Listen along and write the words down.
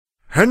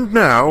And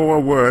now a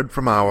word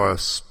from our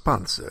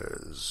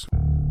sponsors.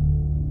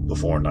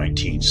 Before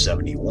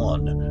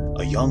 1971,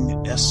 a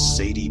young S.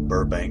 Sadie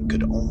Burbank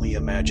could only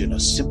imagine a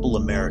simple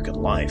American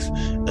life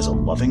as a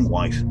loving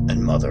wife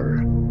and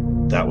mother.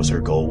 That was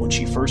her goal when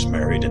she first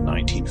married in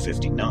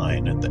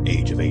 1959 at the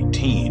age of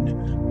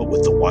 18, but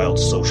with the wild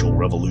social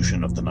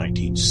revolution of the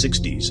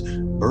 1960s,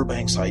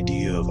 Burbank's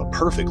idea of a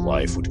perfect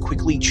life would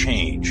quickly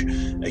change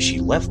as she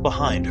left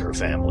behind her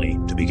family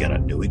to begin a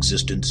new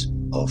existence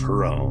of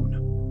her own.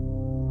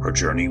 Her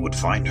journey would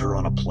find her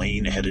on a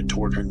plane headed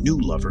toward her new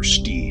lover,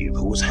 Steve,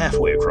 who was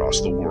halfway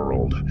across the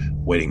world,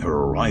 waiting her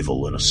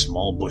arrival in a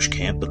small bush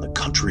camp in the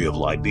country of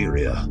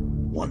Liberia.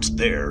 Once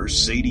there,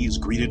 Sadie is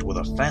greeted with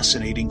a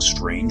fascinating,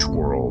 strange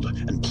world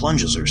and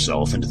plunges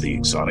herself into the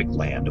exotic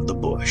land of the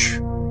bush.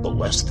 But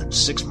less than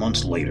 6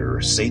 months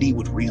later, Sadie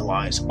would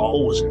realize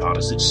all was not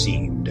as it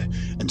seemed,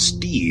 and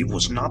Steve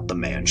was not the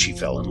man she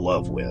fell in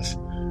love with.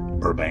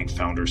 Burbank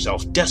found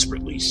herself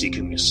desperately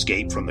seeking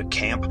escape from the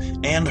camp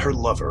and her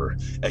lover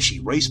as she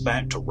raced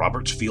back to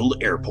Roberts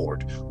Field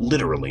Airport,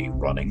 literally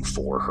running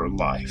for her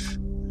life.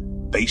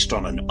 Based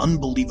on an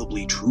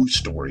unbelievably true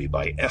story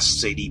by S.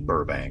 Sadie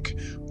Burbank,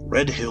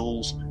 Red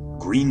Hills,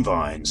 Green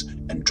Vines,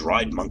 and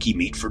Dried Monkey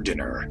Meat for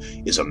Dinner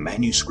is a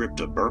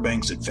manuscript of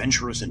Burbank's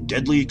adventurous and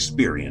deadly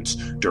experience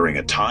during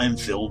a time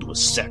filled with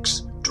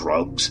sex,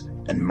 drugs,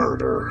 and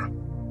murder.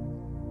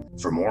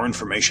 For more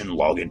information,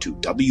 log into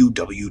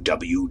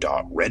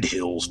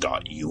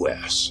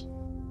www.redhills.us.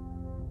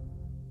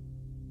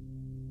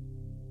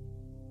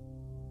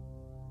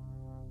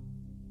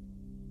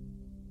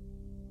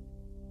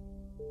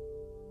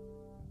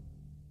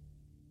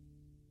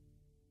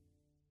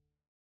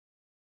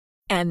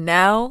 And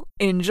now,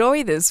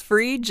 enjoy this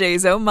free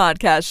JZO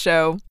Modcast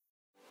show.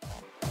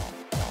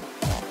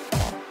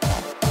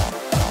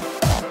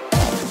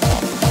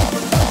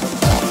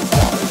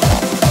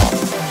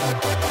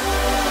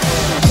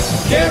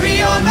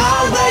 Carry on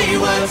my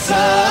wayward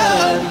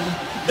son.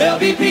 There'll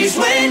be peace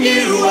when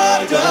you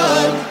are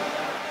done.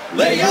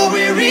 Lay your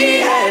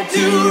weary head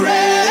to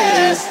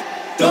rest.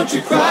 Don't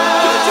you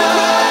cry. Don't you cry.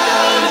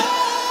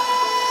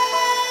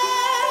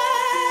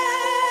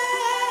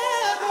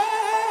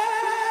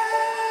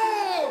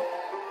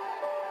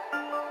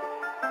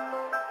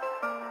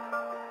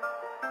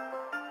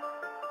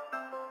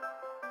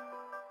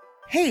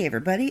 Hey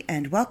everybody,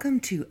 and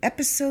welcome to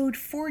episode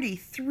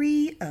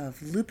 43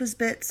 of Lupa's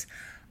Bits.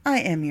 I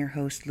am your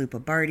host, Lupa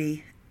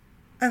Barty,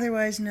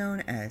 otherwise known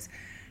as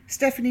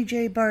Stephanie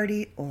J.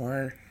 Barty,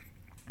 or,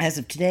 as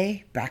of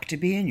today, back to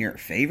being your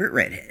favorite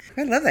redhead.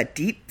 I love that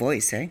deep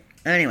voice, eh?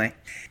 Anyway,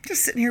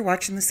 just sitting here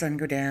watching the sun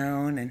go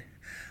down, and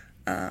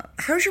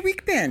how's your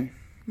week been?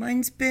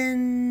 Mine's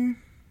been...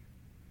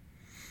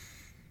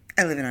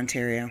 I live in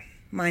Ontario.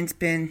 Mine's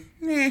been,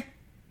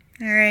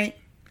 alright,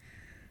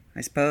 I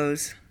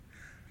suppose.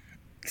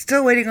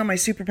 Still waiting on my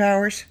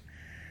superpowers.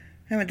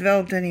 Haven't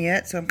developed any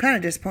yet, so I'm kind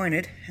of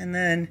disappointed. And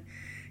then,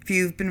 if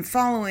you've been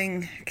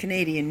following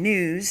Canadian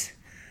news,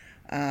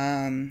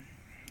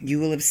 you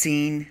will have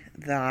seen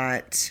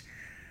that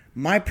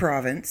my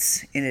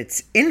province, in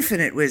its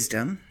infinite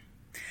wisdom,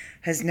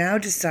 has now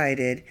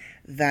decided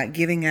that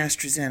giving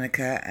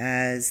AstraZeneca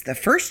as the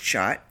first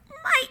shot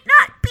might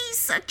not be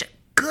such a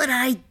good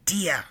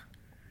idea.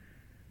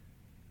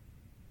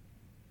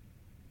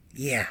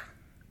 Yeah.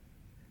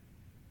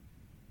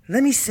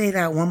 Let me say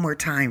that one more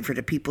time for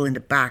the people in the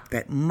back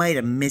that might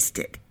have missed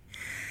it.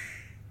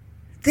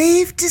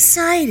 They've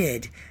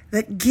decided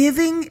that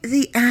giving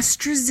the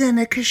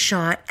AstraZeneca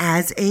shot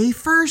as a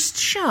first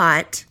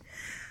shot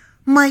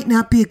might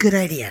not be a good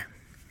idea.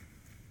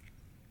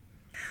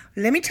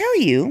 Let me tell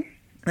you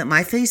that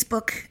my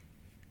Facebook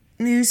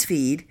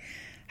newsfeed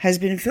has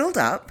been filled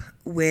up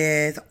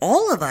with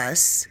all of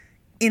us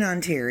in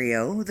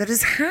Ontario that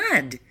has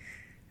had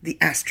the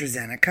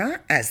AstraZeneca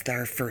as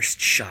their first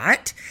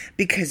shot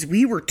because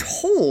we were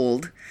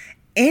told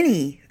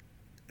any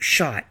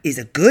shot is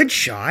a good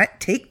shot.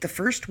 Take the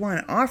first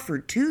one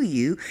offered to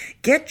you,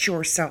 get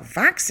yourself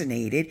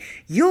vaccinated,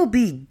 you'll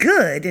be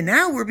good. And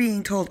now we're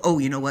being told, oh,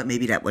 you know what,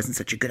 maybe that wasn't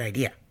such a good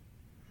idea.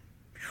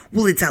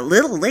 Well, it's a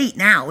little late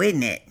now,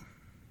 isn't it?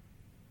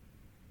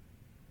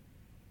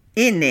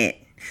 Isn't it?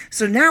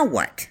 So now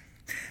what?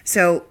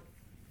 So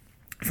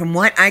from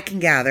what I can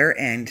gather,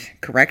 and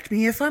correct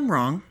me if I'm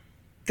wrong,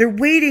 they're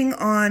waiting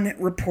on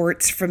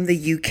reports from the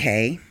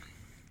UK.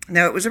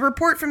 Now, it was a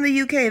report from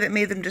the UK that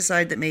made them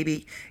decide that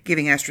maybe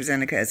giving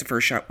AstraZeneca as a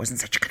first shot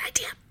wasn't such a good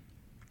idea.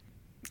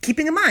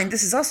 Keeping in mind,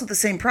 this is also the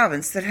same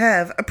province that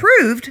have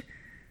approved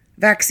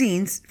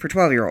vaccines for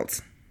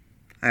 12-year-olds.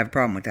 I have a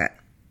problem with that.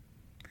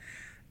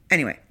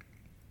 Anyway,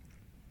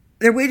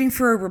 they're waiting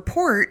for a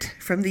report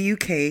from the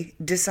UK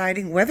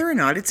deciding whether or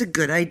not it's a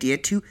good idea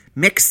to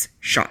mix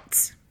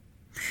shots.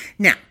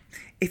 Now,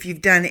 if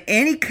you've done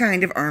any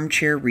kind of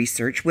armchair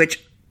research,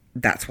 which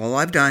that's all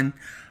I've done,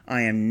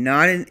 I am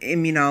not an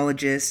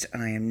immunologist,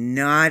 I am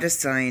not a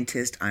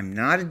scientist, I'm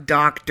not a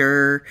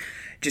doctor.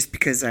 Just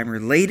because I'm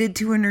related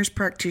to a nurse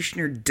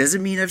practitioner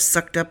doesn't mean I've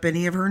sucked up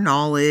any of her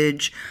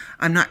knowledge.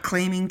 I'm not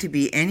claiming to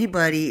be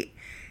anybody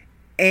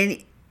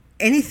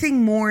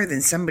anything more than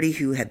somebody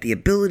who had the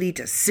ability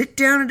to sit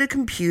down at a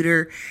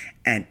computer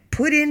and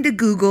put into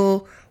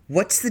Google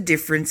what's the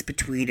difference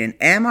between an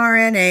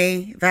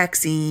mRNA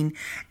vaccine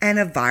and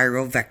a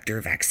viral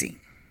vector vaccine,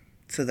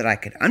 so that I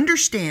could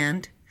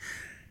understand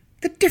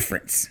the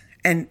difference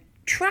and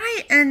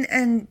try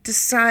and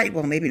decide,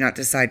 well, maybe not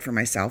decide for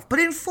myself, but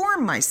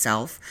inform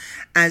myself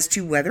as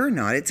to whether or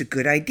not it's a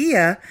good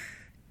idea,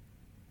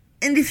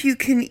 and if you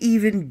can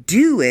even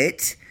do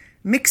it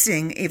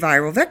mixing a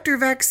viral vector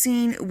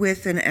vaccine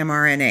with an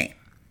mRNA.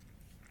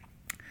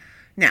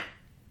 Now,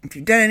 if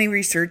you've done any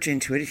research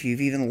into it, if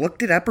you've even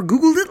looked it up or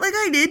Googled it like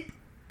I did,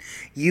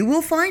 you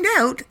will find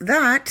out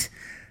that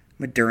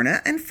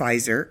Moderna and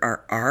Pfizer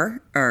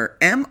are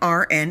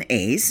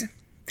mRNAs,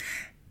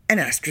 and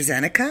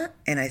AstraZeneca,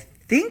 and I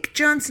think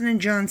Johnson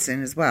 &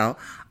 Johnson as well,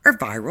 are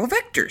viral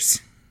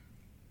vectors.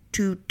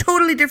 Two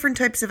totally different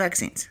types of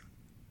vaccines.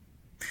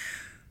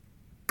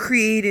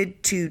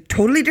 Created two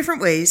totally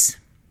different ways,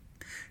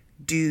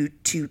 do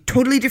two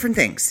totally different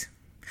things.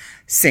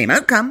 Same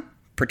outcome,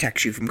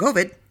 protects you from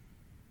COVID,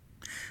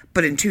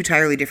 but in two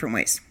entirely different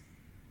ways.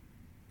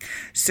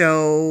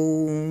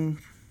 So,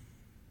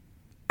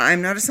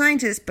 I'm not a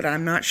scientist, but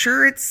I'm not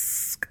sure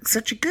it's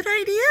such a good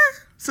idea.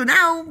 So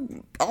now,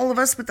 all of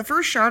us with the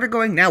first shot are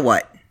going, now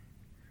what?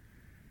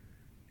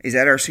 Is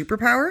that our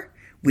superpower?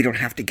 We don't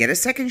have to get a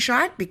second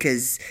shot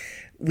because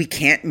we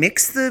can't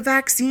mix the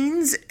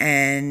vaccines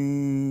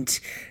and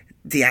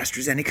the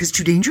AstraZeneca is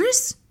too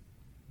dangerous?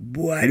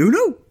 Well, I don't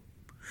know.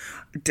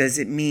 Does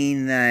it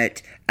mean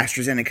that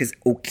AstraZeneca is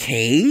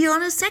okay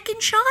on a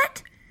second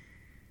shot?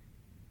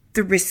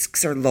 The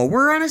risks are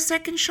lower on a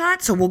second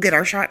shot, so we'll get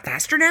our shot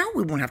faster now.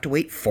 We won't have to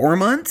wait 4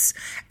 months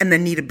and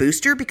then need a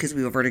booster because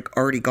we've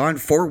already gone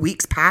 4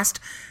 weeks past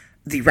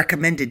the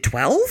recommended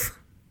 12?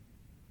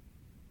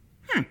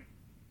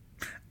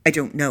 I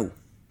don't know.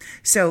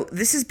 So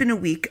this has been a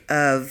week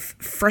of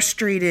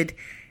frustrated,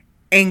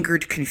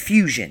 angered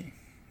confusion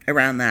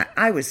around that.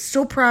 I was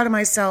so proud of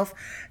myself,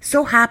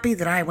 so happy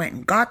that I went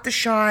and got the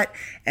shot,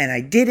 and I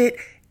did it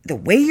the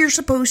way you're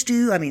supposed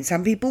to. I mean,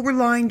 some people were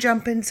line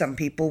jumping. Some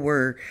people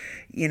were,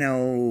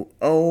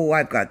 oh,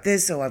 I've got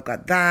this, oh, I've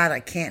got that. I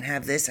can't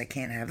have this, I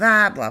can't have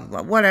that, blah, blah,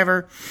 blah,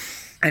 whatever.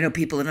 I know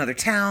people in other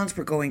towns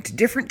were going to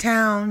different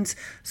towns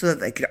so that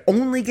they could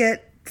only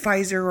get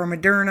Pfizer or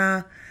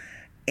Moderna.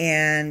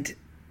 And,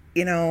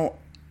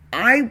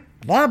 I,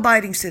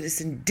 law-abiding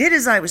citizen, did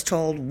as I was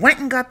told, went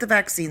and got the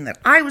vaccine that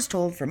I was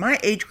told for my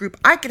age group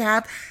I could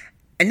have,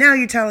 and now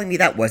you're telling me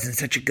that wasn't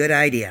such a good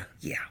idea.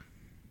 Yeah.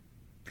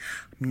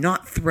 I'm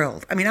not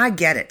thrilled. I mean, I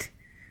get it.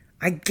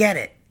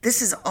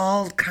 This is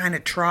all kind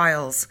of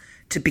trials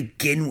to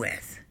begin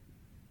with.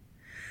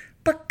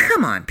 But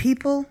come on,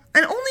 people.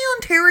 And only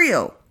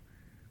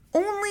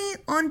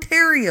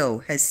Ontario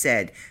has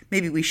said,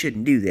 maybe we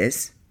shouldn't do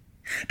this.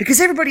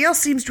 Because everybody else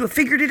seems to have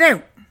figured it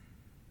out.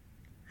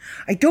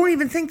 I don't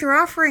even think they're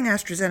offering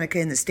AstraZeneca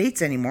in the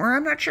States anymore.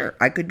 I'm not sure.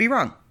 I could be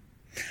wrong.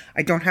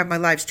 I don't have my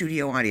live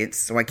studio audience,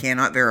 so I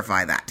cannot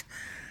verify that.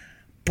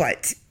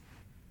 But,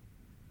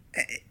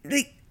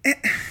 I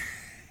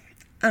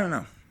don't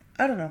know.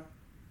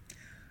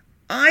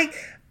 I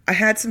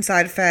had some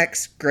side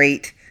effects.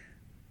 Great.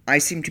 I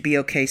seem to be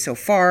okay so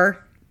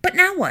far. But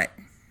now what?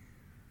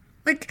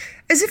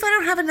 As if I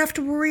don't have enough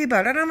to worry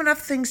about. I don't have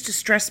enough things to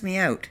stress me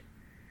out.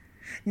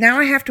 Now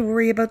I have to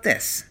worry about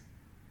this.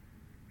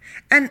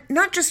 And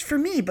not just for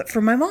me, but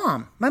for my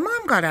mom. My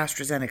mom got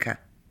AstraZeneca.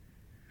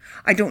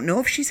 I don't know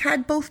if she's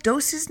had both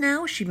doses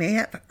now. She may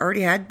have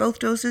already had both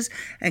doses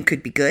and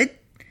could be good.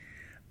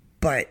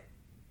 But,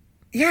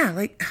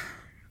 yeah,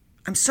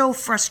 I'm so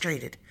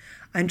frustrated.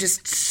 I'm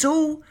just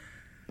so...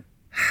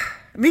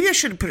 Maybe I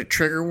should have put a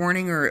trigger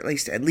warning or at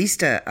least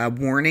a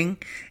warning,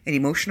 an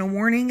emotional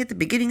warning at the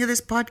beginning of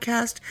this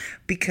podcast,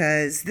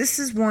 because this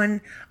is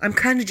one I'm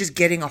kind of just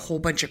getting a whole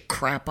bunch of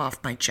crap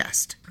off my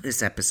chest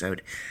this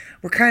episode.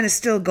 We're kind of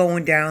still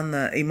going down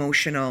the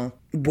emotional,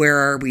 where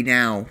are we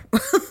now?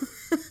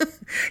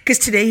 Because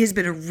today's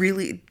been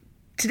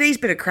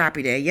a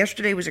crappy day.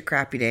 Yesterday was a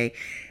crappy day.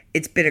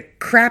 It's been a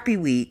crappy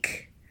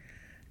week.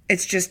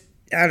 It's just,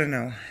 I don't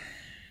know.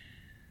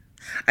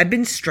 I've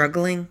been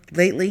struggling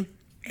lately.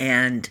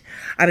 And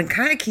I've been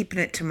kind of keeping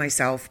it to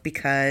myself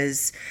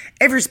because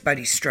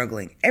everybody's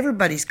struggling.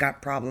 Everybody's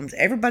got problems.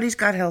 Everybody's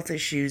got health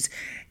issues.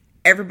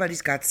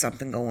 Everybody's got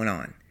something going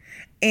on.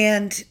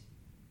 And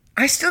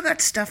I still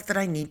got stuff that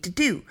I need to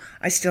do.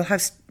 I still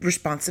have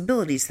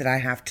responsibilities that I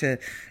have to,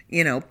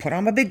 put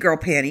on my big girl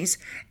panties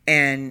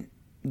and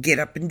get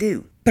up and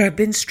do. But I've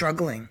been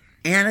struggling.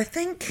 And I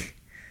think,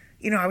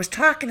 I was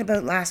talking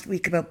about last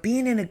week about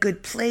being in a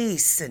good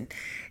place and,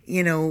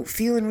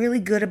 feeling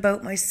really good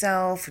about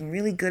myself and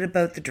really good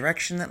about the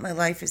direction that my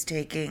life is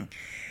taking.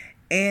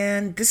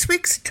 And this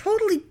week's a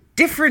totally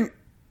different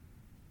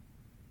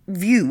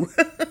view.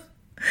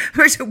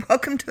 So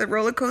welcome to the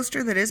roller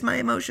coaster that is my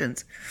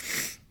emotions.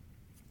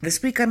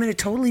 This week I'm in a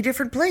totally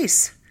different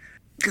place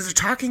because they're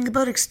talking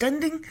about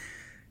extending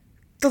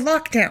the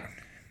lockdown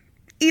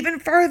even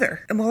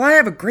farther. And while I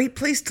have a great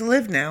place to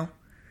live now,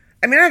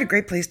 I mean, I had a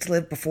great place to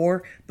live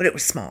before, but it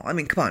was small. I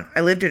mean, come on.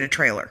 I lived in a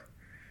trailer.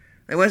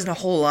 There wasn't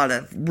a whole lot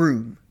of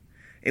room.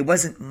 It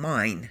wasn't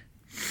mine.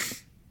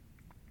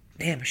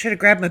 Damn, I should have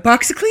grabbed my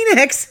box of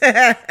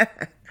Kleenex.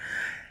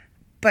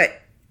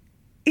 But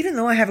even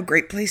though I have a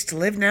great place to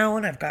live now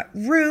and I've got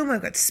room,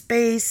 I've got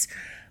space,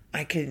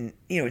 I can,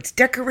 it's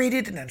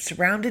decorated and I'm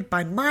surrounded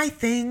by my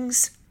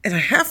things and I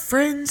have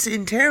friends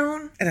in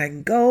town and I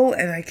can go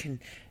and I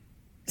can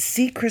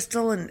see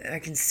Crystal and I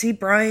can see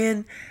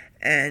Brian.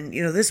 And,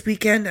 this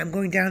weekend I'm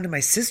going down to my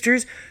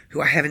sister's,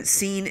 who I haven't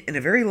seen in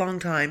a very long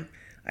time.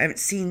 I haven't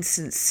seen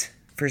since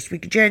first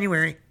week of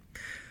January.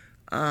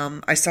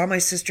 I saw my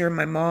sister and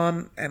my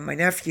mom and my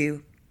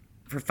nephew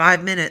for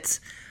 5 minutes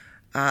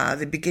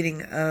the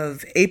beginning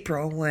of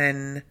April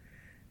when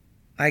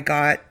I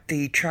got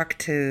the truck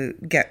to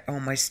get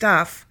all my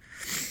stuff.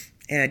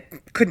 And I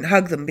couldn't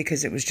hug them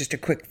because it was just a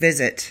quick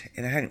visit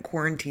and I hadn't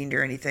quarantined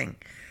or anything.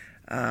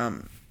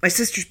 My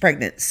sister's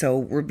pregnant, so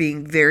we're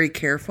being very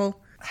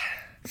careful.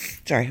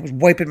 Sorry, I was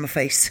wiping my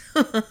face.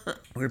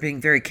 We're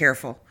being very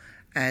careful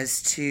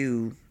as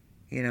to,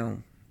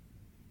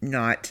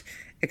 not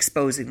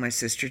exposing my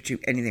sister to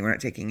anything. We're not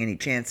taking any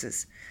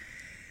chances.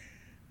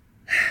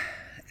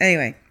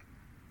 Anyway,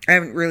 I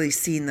haven't really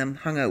seen them,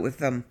 hung out with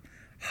them,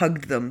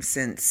 hugged them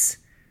since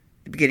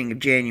the beginning of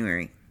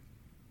January.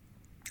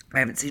 I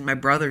haven't seen my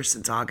brother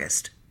since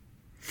August.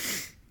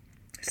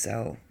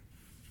 So,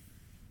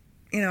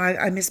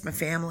 I miss my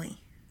family.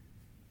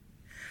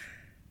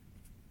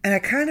 And I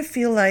kind of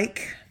feel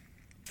like,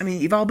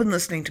 you've all been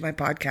listening to my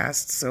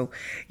podcast, so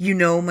you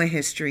know my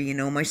history, you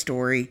know my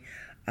story.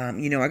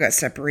 I got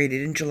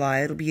separated in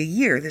July. It'll be a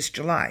year this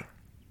July.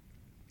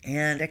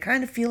 And I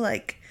kind of feel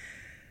like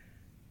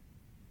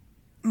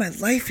my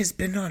life has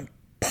been on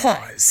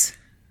pause,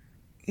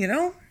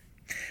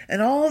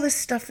 And all this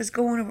stuff is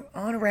going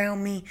on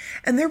around me.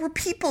 And there were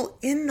people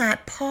in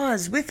that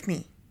pause with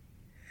me.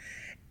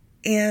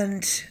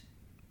 And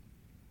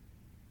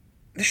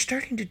they're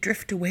starting to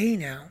drift away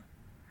now.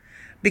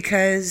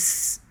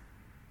 Because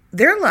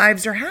their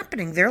lives are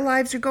happening. Their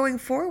lives are going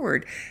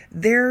forward.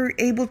 They're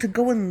able to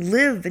go and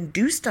live and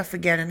do stuff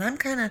again. And I'm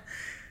kind of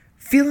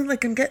feeling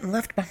like I'm getting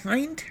left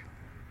behind.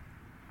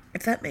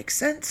 If that makes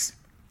sense.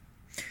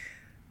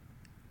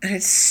 And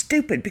it's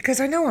stupid because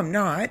I know I'm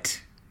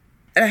not.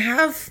 And I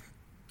have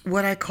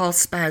what I call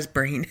spaz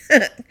brain.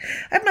 I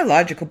have my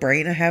logical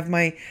brain. I have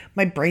my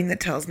brain that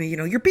tells me,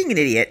 you're being an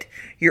idiot.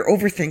 You're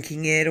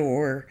overthinking it,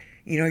 or,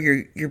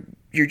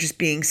 you're just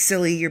being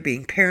silly. You're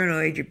being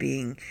paranoid.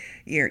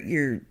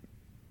 You're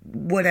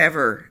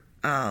whatever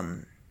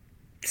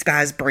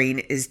spaz brain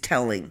is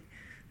telling.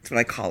 That's what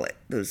I call it.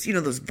 Those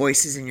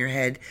voices in your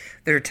head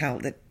that are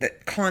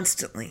that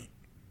constantly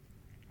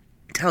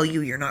tell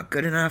you you're not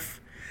good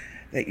enough,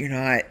 that you're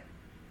not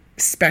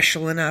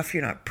special enough,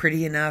 you're not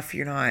pretty enough,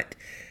 you're not,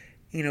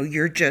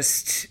 you're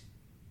just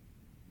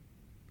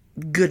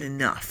good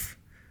enough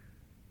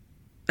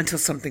until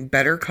something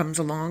better comes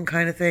along,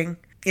 kind of thing.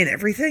 In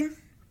everything.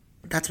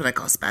 That's what I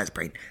call spaz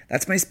brain.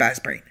 That's my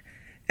spaz brain.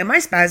 And my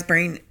spaz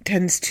brain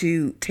tends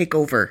to take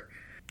over.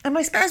 And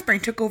my spaz brain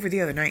took over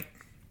the other night.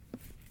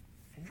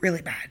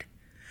 Really bad.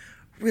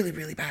 Really,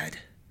 really bad.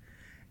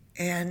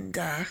 And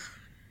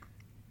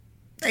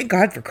thank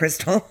God for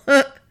Crystal.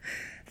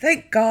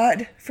 Thank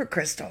God for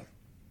Crystal.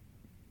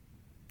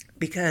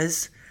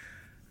 Because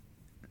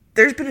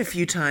there's been a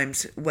few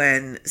times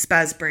when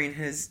spaz brain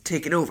has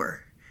taken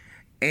over.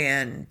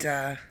 And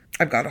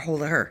I've got a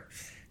hold of her.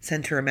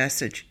 Sent her a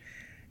message.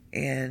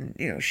 And,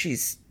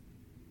 she's...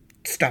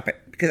 Stop it.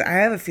 Because I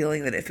have a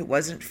feeling that if it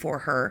wasn't for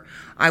her,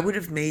 I would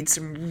have made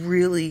some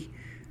really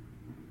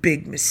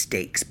big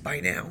mistakes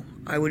by now.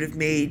 I would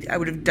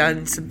have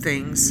done some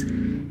things.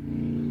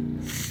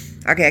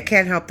 Okay, I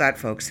can't help that,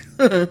 folks.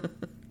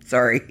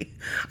 Sorry.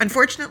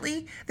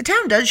 Unfortunately, the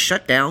town does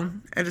shut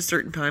down at a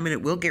certain time and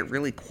it will get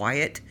really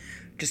quiet.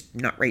 Just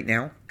not right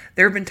now.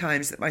 There have been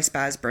times that my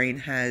spaz brain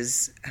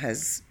has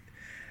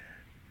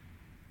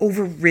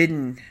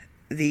overridden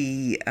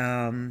the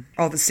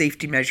all the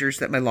safety measures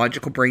that my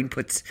logical brain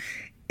puts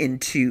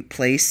into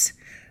place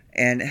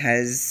and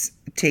has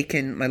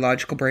taken my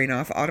logical brain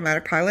off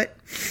automatic pilot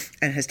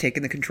and has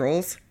taken the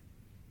controls.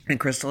 And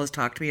Crystal has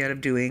talked me out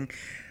of doing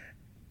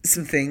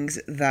some things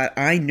that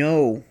I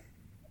know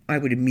I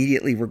would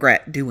immediately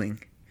regret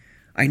doing.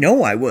 I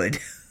know I would.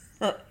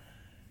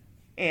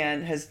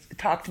 And has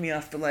talked me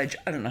off the ledge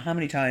I don't know how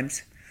many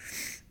times.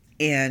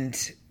 And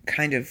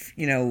kind of,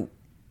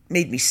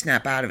 made me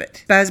snap out of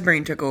it. Spaz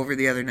brain took over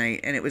the other night,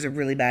 and it was a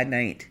really bad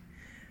night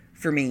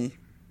for me.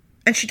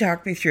 And she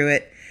talked me through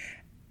it.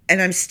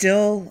 And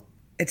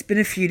it's been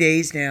a few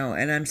days now,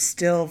 and I'm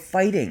still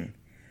fighting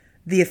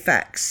the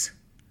effects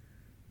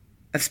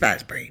of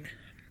spaz brain.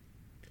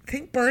 I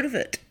think part of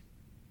it...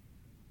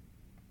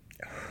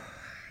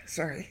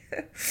 Sorry.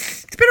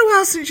 It's been a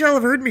while since y'all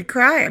have heard me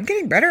cry. I'm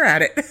getting better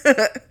at it.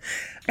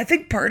 I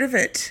think part of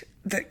it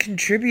that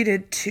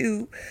contributed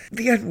to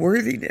the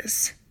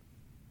unworthiness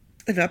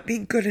and not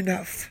being good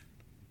enough,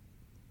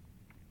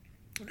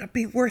 not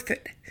being worth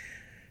it,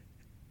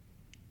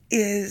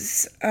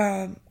 is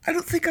I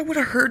don't think I would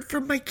have heard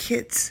from my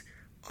kids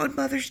on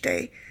Mother's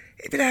Day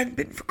if it hadn't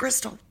been for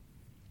Crystal.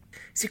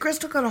 See,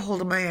 Crystal got a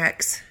hold of my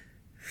ex,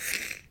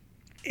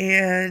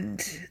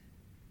 and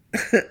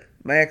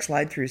my ex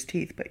lied through his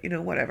teeth, but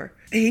whatever.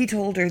 He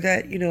told her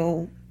that,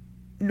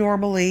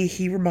 normally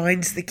he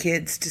reminds the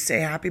kids to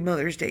say Happy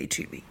Mother's Day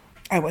to me.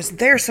 I wasn't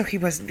there, so he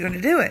wasn't going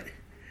to do it.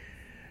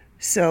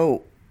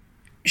 So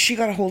she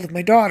got a hold of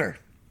my daughter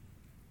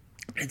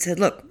and said,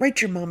 look,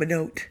 write your mom a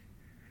note.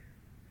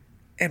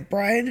 And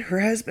Brian,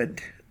 her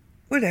husband,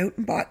 went out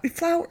and bought me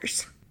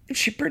flowers. And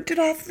she printed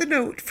off the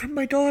note from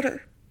my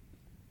daughter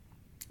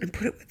and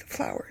put it with the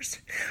flowers.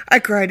 I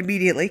cried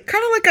immediately,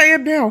 kind of like I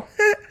am now.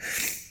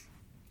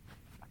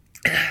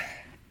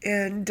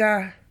 And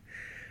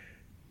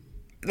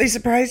they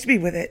surprised me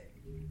with it.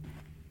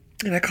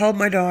 And I called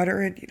my daughter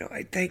and,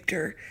 I thanked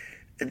her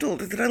and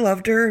told her that I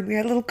loved her. And we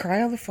had a little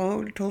cry on the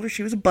phone. I told her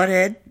she was a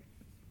butthead.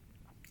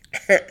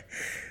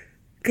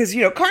 Because,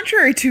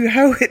 contrary to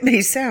how it may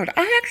sound,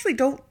 I actually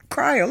don't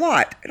cry a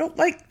lot. I don't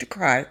like to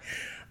cry.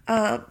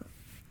 I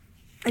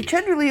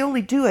generally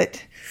only do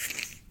it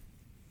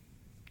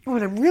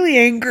when I'm really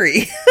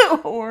angry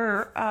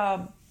or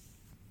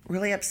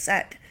really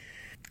upset.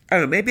 I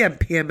don't know, maybe I'm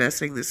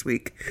PMSing this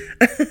week.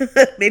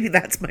 Maybe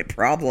that's my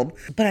problem.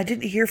 But I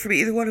didn't hear from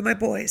either one of my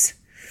boys.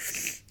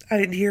 I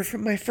didn't hear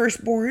from my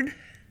firstborn.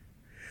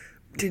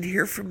 Didn't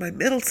hear from my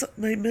middle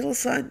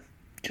son.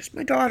 Just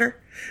my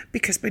daughter.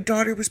 Because my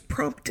daughter was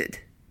prompted.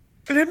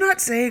 And I'm not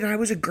saying I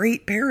was a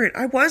great parent.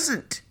 I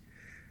wasn't.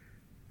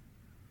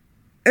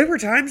 There were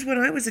times when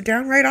I was a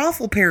downright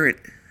awful parent.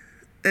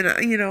 And,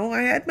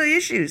 I had my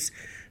issues.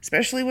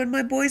 Especially when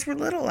my boys were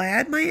little. I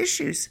had my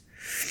issues.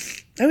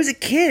 I was a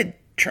kid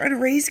trying to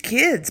raise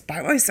kids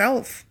by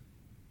myself.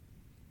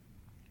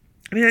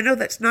 I mean, I know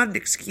that's not an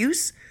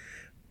excuse,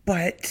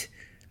 but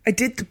I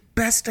did the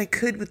best I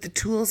could with the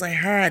tools I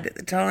had at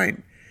the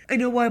time. I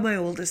know why my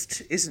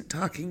oldest isn't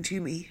talking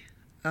to me.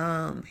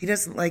 He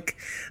doesn't like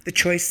the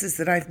choices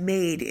that I've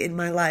made in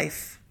my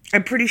life.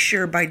 I'm pretty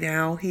sure by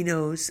now he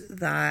knows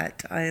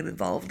that I am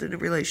involved in a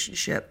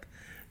relationship.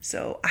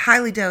 So I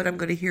highly doubt I'm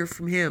going to hear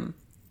from him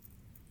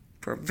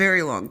for a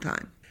very long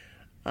time.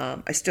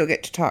 I still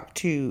get to talk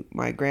to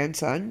my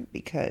grandson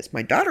because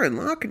my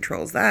daughter-in-law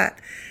controls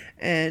that.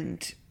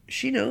 And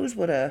she knows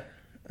what I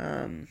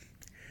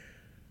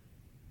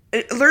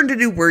learned a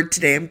new word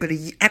today. I'm going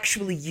to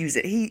actually use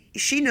it.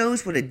 She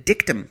knows what a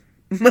dictum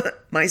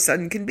my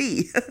son can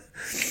be.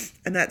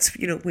 And that's,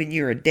 when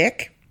you're a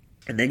dick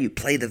and then you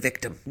play the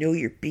victim. No,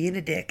 you're being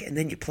a dick and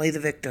then you play the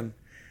victim.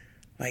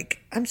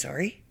 Like, I'm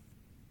sorry.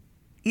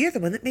 You're the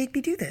one that made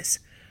me do this.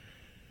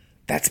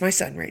 That's my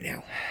son right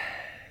now.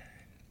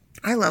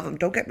 I love them.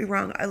 Don't get me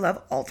wrong. I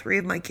love all three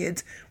of my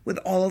kids with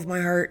all of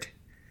my heart.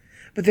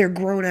 But they're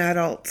grown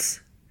adults.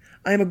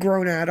 I'm a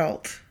grown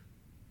adult.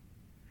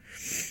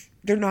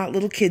 They're not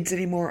little kids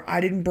anymore.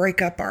 I didn't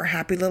break up our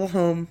happy little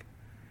home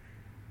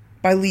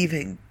by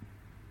leaving.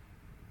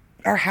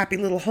 Our happy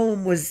little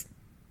home was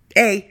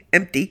A,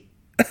 empty.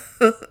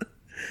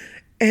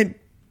 And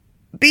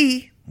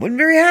B, wasn't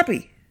very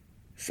happy.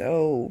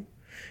 So,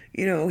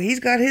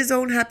 he's got his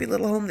own happy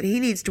little home that he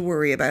needs to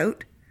worry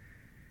about.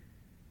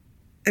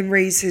 And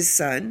raise his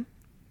son.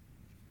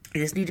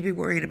 He doesn't need to be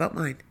worrying about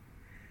mine.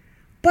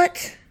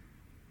 But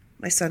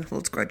my son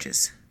holds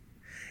grudges.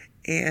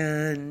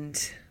 And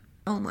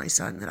tell my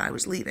son that I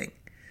was leaving.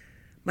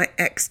 My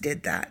ex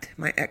did that.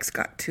 My ex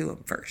got to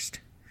him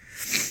first.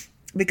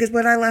 Because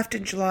when I left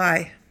in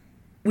July,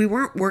 we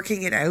weren't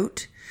working it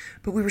out,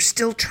 but we were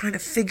still trying to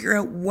figure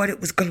out what it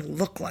was going to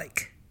look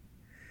like.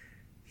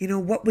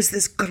 What was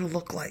this going to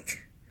look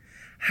like?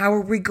 How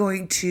are we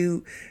going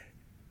to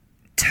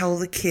tell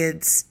the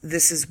kids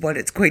this is what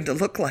it's going to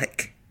look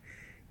like?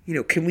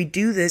 Can we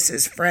do this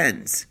as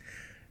friends?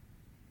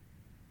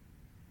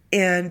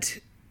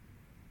 And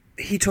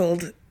he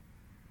told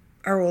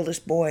our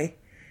oldest boy,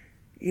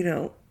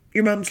 your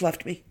mom's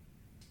left me.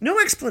 No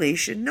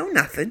explanation, no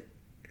nothing.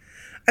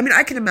 I mean,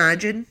 I can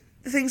imagine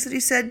the things that he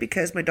said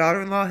because my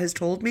daughter-in-law has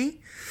told me.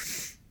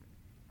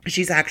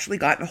 She's actually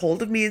gotten a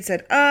hold of me and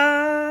said,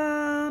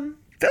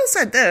 Phil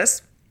said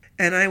this.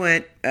 And I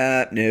went,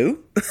 no.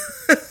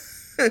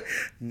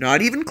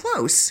 Not even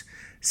close.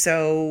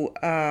 So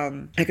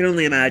I can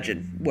only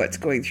imagine what's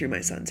going through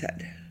my son's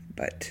head.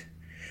 But,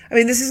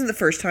 this isn't the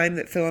first time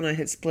that Phil and I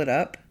had split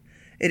up.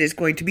 It is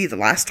going to be the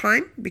last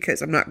time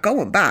because I'm not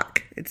going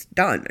back. It's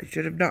done. I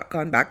should have not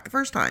gone back the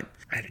first time.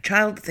 I had a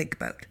child to think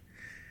about.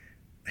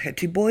 I had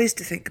two boys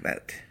to think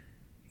about.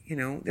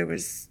 There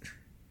was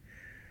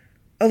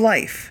a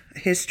life, a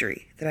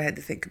history that I had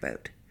to think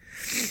about.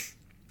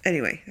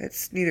 Anyway,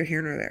 that's neither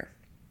here nor there.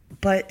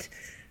 But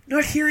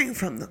not hearing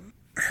from them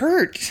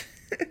hurt.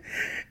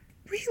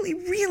 Really,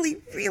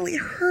 really, really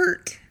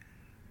hurt.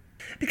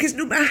 Because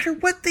no matter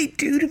what they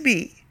do to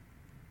me,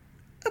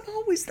 I'm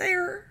always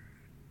there.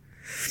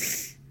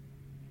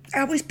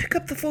 I always pick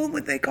up the phone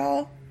when they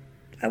call.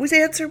 I always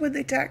answer when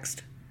they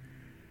text.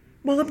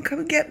 Mom, come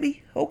and get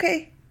me.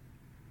 Okay.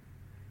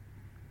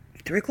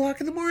 3 o'clock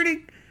in the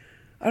morning.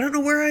 I don't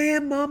know where I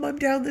am, Mom. I'm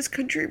down this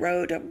country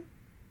road. I'm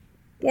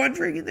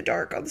wandering in the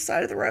dark on the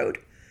side of the road.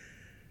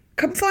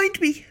 Come find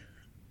me.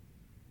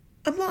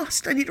 I'm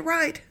lost. I need a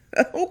ride.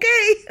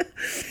 Okay.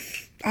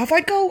 Off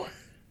I'd go.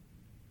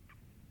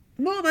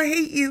 Mom, I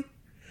hate you.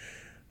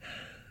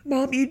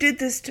 Mom, you did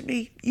this to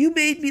me. You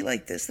made me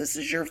like this. This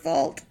is your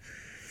fault.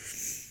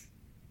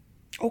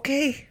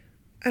 Okay.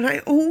 And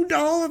I owned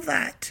all of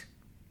that.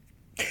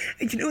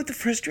 And you know what the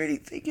frustrating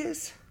thing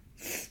is?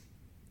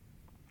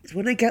 Is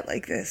when I get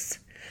like this,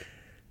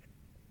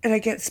 and I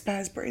get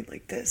spaz brain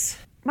like this,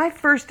 my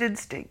first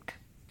instinct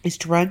is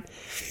to run,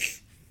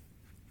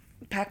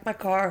 pack my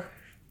car,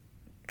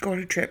 go on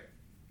a trip,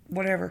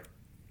 whatever.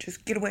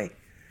 Just get away.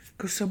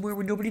 Go somewhere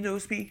where nobody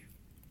knows me.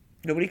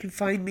 Nobody can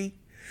find me.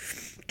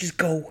 Just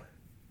go.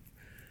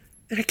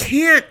 And I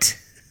can't.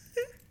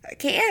 I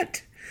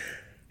can't.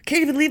 I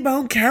can't even leave my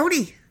own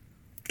county.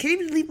 I can't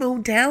even leave my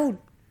own town.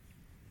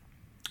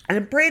 And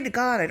I'm praying to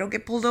God I don't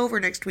get pulled over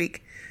next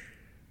week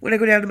when I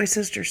go down to my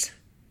sister's.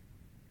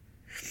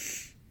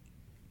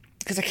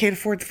 Because I can't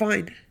afford the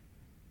fine.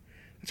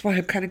 That's why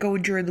I'm kind of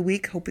going during the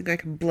week, hoping I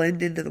can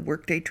blend into the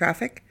workday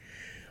traffic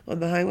on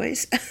the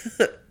highways.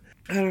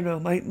 I don't know.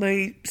 My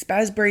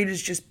spaz brain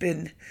has just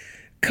been...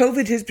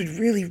 COVID has been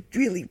really,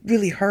 really,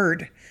 really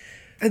hard.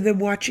 And then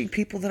watching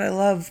people that I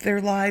love,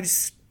 their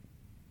lives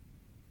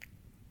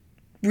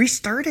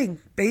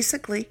restarting,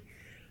 basically.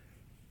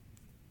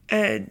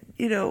 And,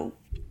 you know,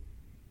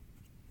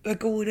 they're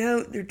going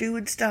out and they're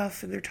doing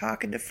stuff and they're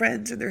talking to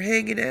friends and they're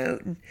hanging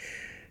out. And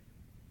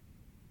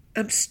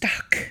I'm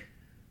stuck.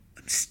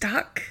 I'm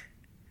stuck.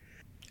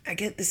 I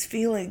get this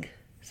feeling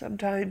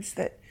sometimes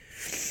that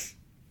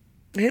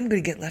I am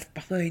going to get left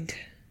behind.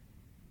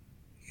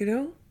 You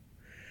know?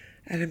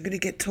 And I'm going to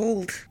get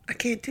told, I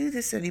can't do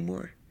this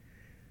anymore.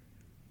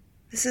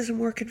 This isn't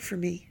working for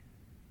me.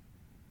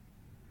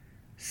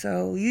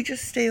 So you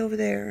just stay over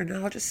there and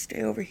I'll just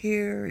stay over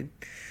here and,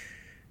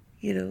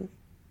 you know,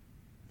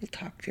 we'll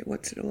talk to you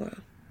once in a while.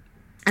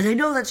 And I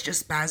know that's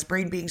just spaz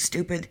brain being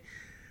stupid,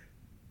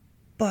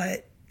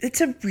 but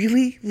it's a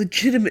really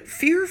legitimate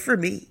fear for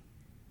me.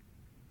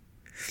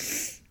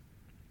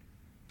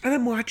 And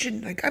I'm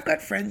watching, like, I've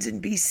got friends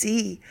in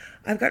BC.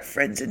 I've got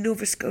friends in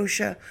Nova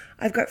Scotia.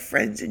 I've got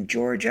friends in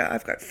Georgia.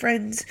 I've got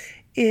friends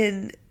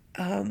in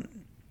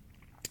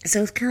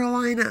South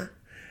Carolina.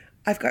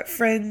 I've got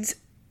friends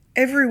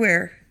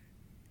everywhere.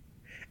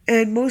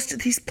 And most of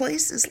these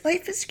places,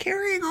 life is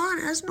carrying on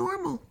as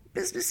normal.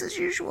 Business as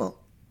usual.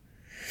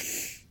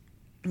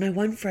 My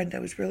one friend I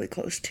was really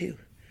close to,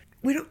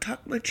 we don't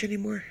talk much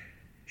anymore.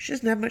 She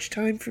doesn't have much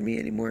time for me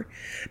anymore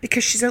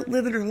because she's out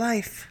living her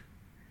life.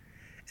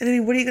 And I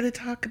mean, what are you going to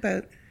talk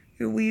about?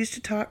 You know, we used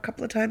to talk a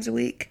couple of times a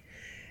week.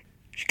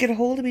 She'd get a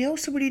hold of me. Oh,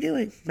 so what are you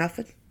doing?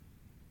 Nothing.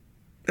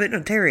 I'm in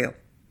Ontario.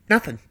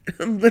 Nothing.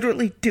 I'm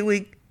literally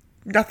doing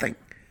nothing.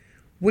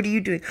 What are you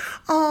doing?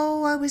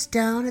 Oh, I was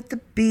down at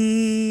the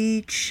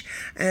beach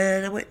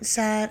and I went and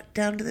sat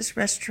down to this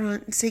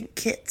restaurant in St.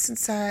 Kitts and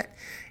sat,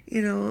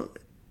 you know,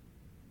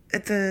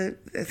 at the,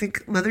 I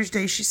think Mother's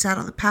Day, she sat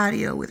on the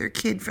patio with her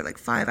kid for like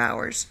 5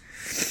 hours.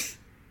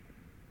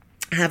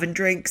 Having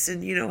drinks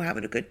and, you know,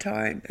 having a good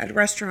time at a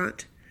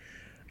restaurant.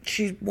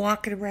 She's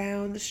walking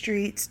around the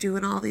streets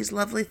doing all these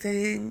lovely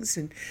things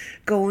and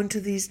going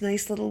to these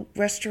nice little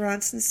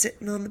restaurants and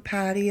sitting on the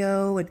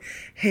patio and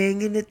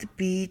hanging at the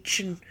beach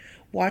and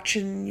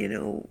watching, you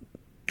know,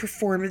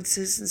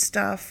 performances and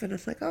stuff. And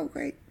it's like, oh,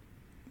 great.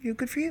 You know,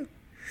 good for you.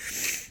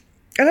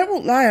 And I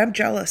won't lie, I'm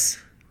jealous.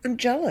 I'm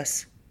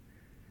jealous.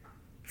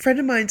 A friend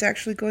of mine's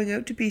actually going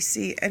out to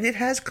BC and it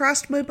has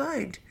crossed my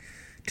mind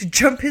to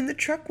jump in the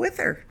truck with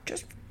her.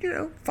 Just, you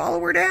know, follow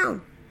her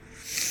down.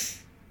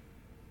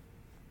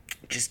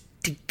 Just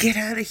to get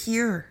out of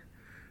here.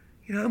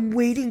 You know, I'm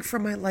waiting for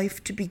my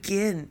life to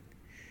begin.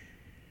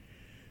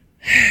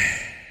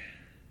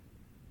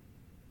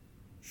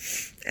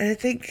 And I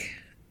think,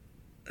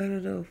 I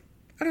don't know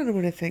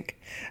what I think.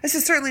 This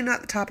is certainly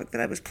not the topic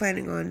that I was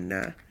planning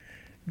on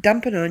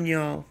dumping on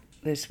y'all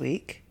this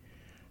week.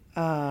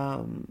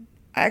 I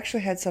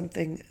actually had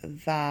something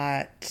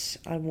that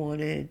I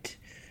wanted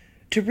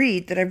to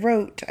read that I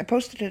wrote. I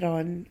posted it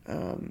on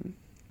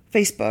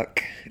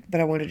Facebook,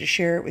 but I wanted to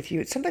share it with you.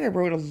 It's something I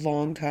wrote a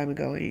long time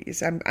ago.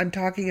 I'm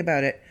talking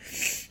about it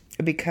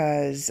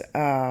because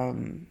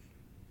I'm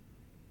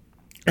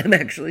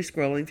actually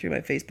scrolling through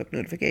my Facebook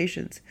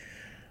notifications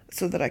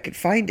so that I could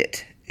find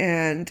it.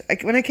 And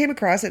when I came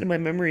across it in my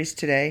memories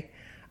today,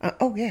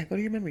 go to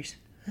your memories.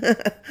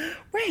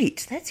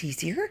 Right, that's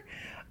easier.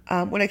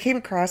 When I came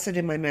across it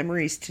in my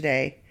memories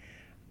today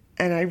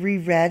and I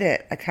reread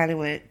it, I kind of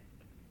went,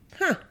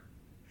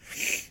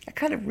 that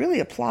kind of really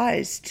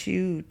applies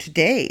to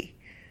today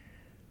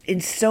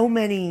in so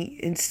many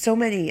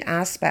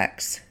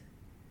aspects.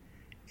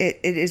 It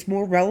is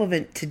more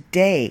relevant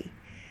today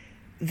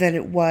than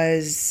it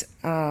was.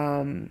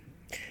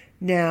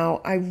 Now,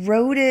 I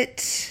wrote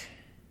it,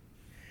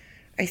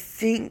 I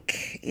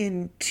think,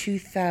 in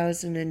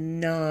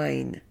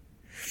 2009.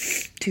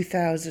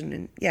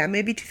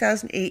 maybe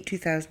 2008,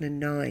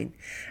 2009.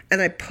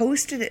 And I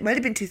posted it might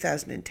have been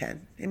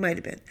 2010. It might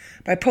have been.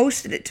 But I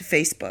posted it to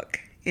Facebook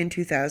in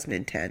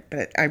 2010.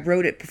 But I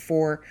wrote it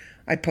before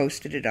I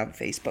posted it on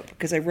Facebook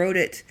because I wrote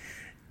it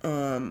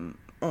on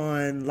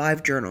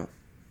LiveJournal.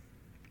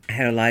 I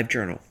had a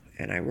LiveJournal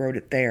and I wrote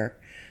it there.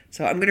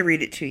 So I'm going to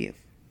read it to you.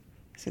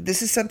 So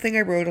this is something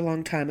I wrote a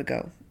long time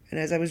ago. And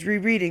as I was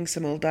rereading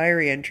some old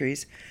diary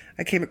entries,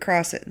 I came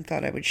across it and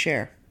thought I would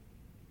share.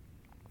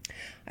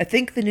 I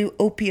think the new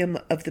opium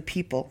of the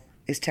people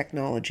is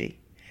technology,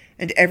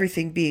 and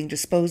everything being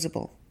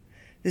disposable.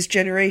 This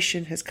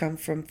generation has come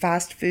from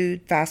fast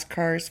food, fast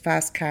cars,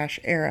 fast cash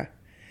era.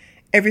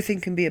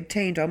 Everything can be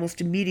obtained almost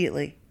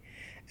immediately,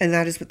 and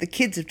that is what the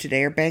kids of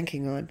today are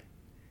banking on.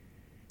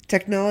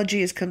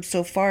 Technology has come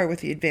so far with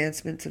the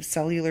advancements of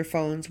cellular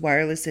phones,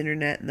 wireless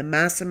internet, and the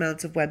mass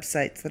amounts of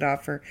websites that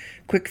offer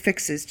quick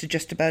fixes to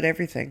just about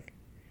everything.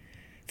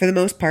 For the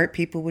most part,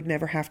 people would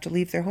never have to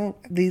leave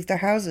their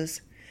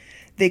houses.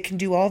 They can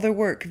do all their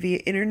work via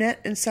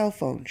internet and cell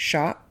phone,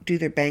 shop, do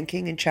their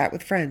banking, and chat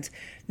with friends,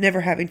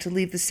 never having to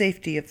leave the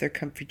safety of their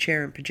comfy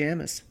chair and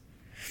pajamas.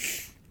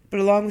 But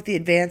along with the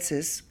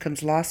advances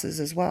comes losses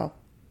as well.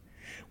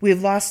 We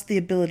have lost the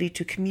ability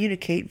to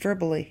communicate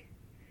verbally.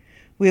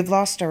 We have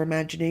lost our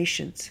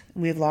imaginations,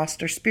 and we have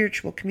lost our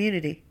spiritual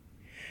community.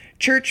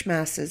 Church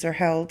masses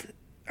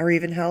are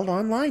even held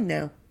online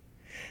now.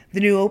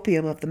 The new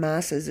opium of the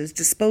masses is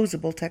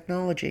disposable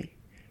technology,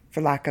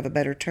 for lack of a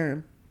better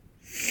term.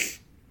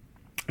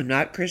 I'm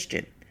not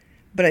Christian,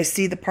 but I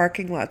see the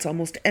parking lots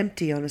almost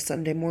empty on a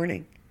Sunday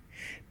morning.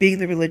 Being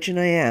the religion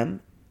I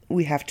am,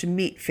 we have to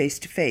meet face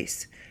to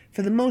face,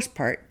 for the most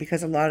part,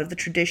 because a lot of the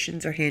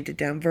traditions are handed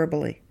down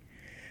verbally.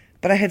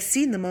 But I have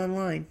seen them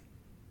online.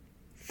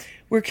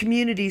 Where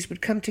communities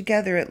would come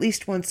together at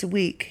least once a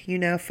week, you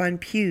now find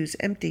pews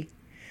empty.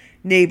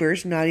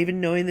 Neighbors not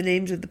even knowing the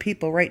names of the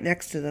people right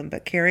next to them,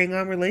 but carrying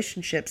on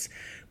relationships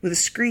with a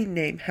screen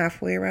name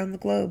halfway around the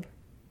globe.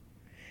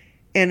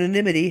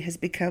 Anonymity has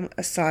become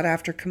a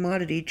sought-after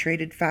commodity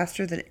traded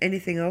faster than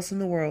anything else in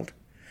the world.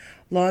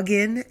 Log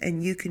in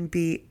and you can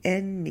be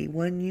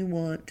anyone you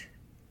want.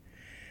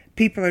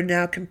 People are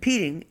now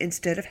competing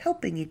instead of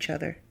helping each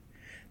other.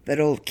 That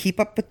old keep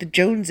up with the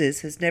Joneses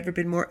has never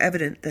been more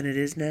evident than it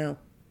is now.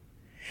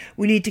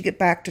 We need to get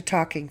back to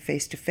talking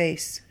face to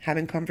face,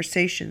 having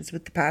conversations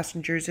with the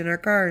passengers in our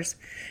cars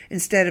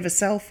instead of a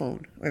cell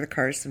phone or the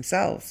cars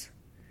themselves.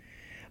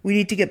 We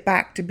need to get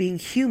back to being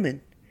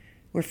human,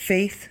 where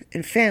faith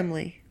and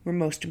family were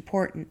most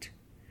important,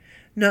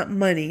 not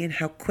money and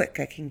how quick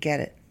I can get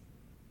it.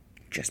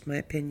 Just my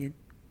opinion.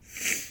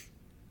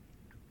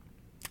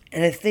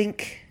 And I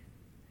think,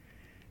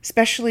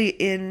 especially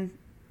in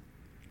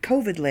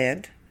COVID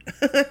land,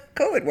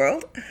 COVID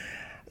world,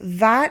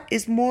 that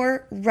is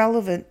more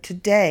relevant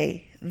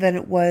today than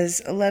it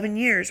was 11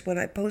 years when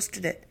I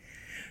posted it.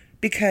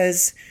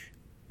 Because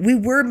we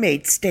were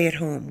made stay at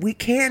home. We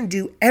can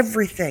do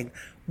everything.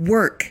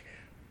 Work,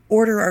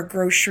 order our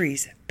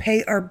groceries,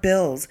 pay our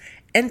bills,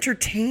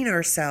 entertain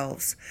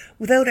ourselves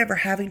without ever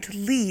having to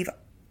leave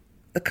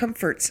the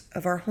comforts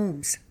of our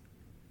homes.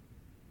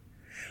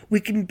 We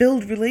can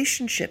build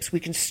relationships. We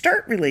can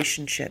start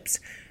relationships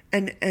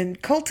and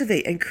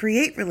cultivate and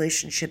create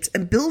relationships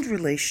and build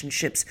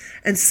relationships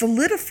and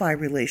solidify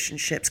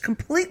relationships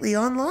completely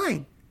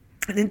online.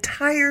 An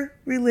entire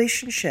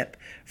relationship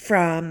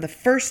from the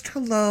first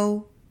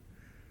hello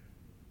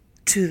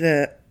to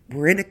the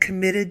we're in a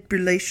committed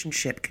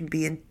relationship can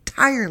be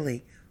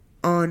entirely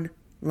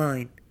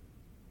online.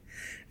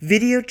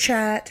 Video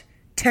chat,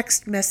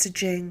 text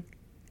messaging,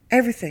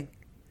 everything.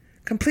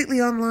 Completely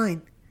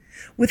online.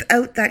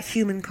 Without that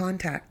human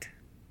contact.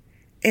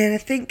 And I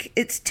think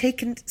it's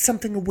taken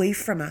something away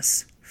from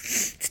us.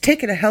 It's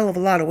taken a hell of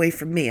a lot away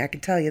from me, I can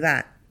tell you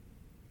that.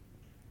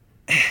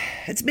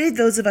 It's made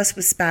those of us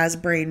with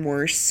spaz brain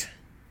worse.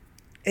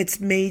 It's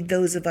made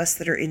those of us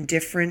that are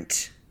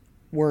indifferent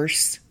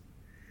worse.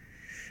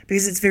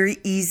 Because it's very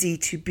easy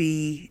to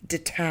be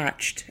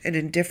detached and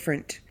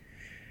indifferent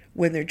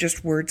when they're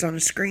just words on a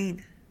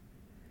screen.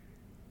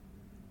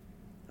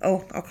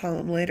 Oh, I'll call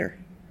him later.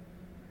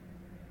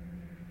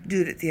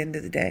 Do it at the end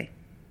of the day.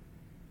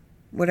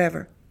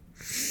 Whatever.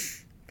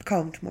 I'll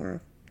call him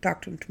tomorrow.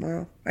 Talk to him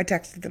tomorrow. I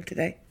texted them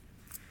today.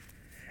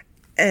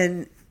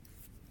 And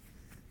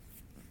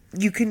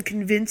you can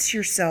convince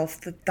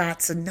yourself that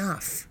that's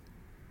enough.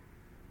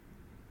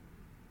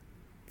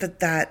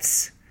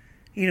 That's,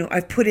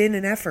 I've put in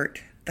an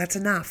effort. That's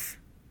enough.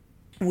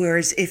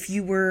 Whereas if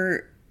you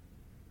were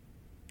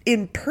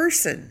in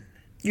person,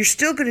 you're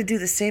still going to do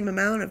the same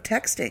amount of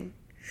texting.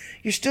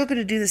 You're still going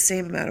to do the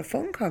same amount of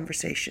phone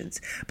conversations,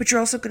 but you're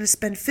also going to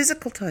spend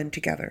physical time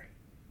together.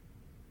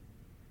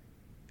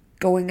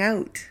 Going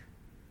out,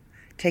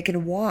 taking a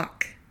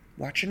walk,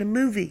 watching a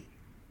movie,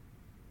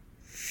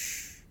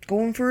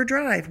 going for a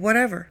drive,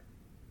 whatever.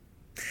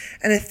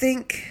 And I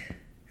think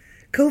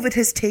COVID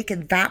has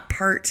taken that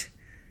part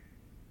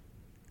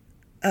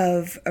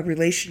of a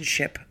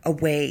relationship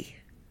away.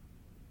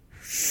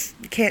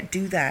 You can't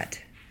do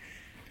that.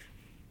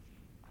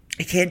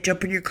 You can't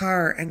jump in your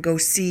car and go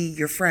see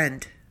your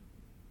friend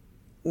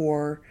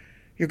or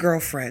your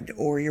girlfriend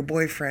or your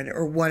boyfriend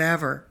or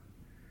whatever.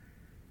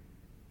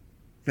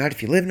 Not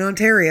if you live in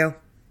Ontario.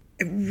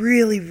 It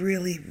really,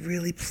 really,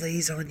 really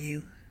plays on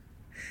you.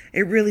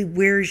 It really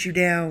wears you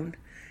down.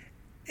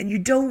 And you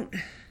don't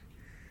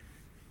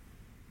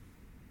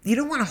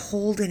want to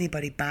hold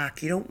anybody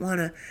back. You don't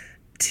want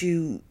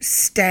to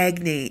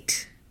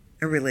stagnate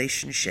a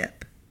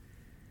relationship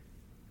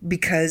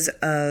because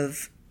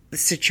of the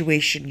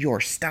situation you're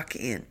stuck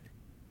in.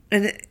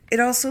 And it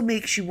also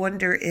makes you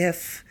wonder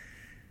if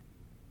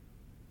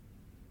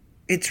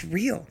it's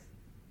real.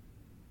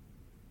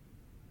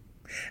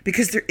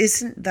 Because there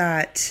isn't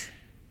that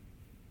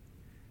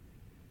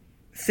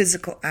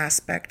physical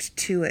aspect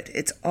to it.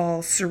 It's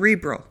all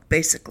cerebral,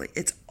 basically.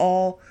 It's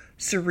all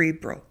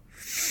cerebral.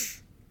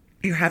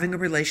 You're having a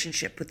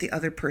relationship with the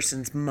other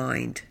person's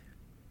mind.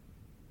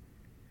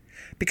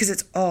 Because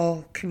it's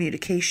all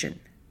communication.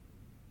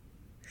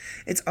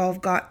 It's all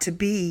got to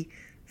be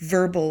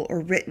verbal or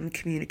written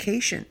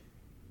communication.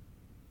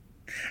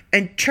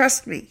 And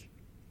trust me,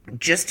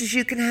 just as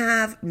you can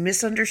have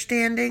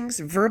misunderstandings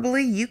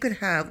verbally, you can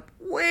have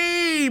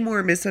way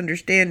more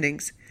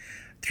misunderstandings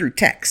through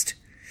text.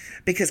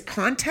 Because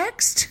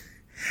context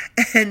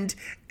and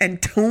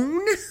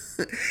tone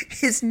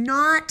is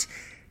not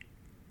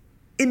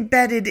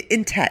embedded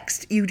in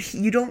text.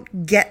 You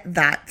don't get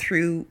that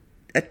through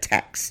a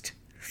text.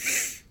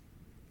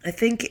 I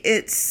think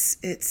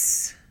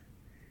it's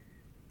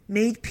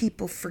made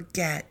people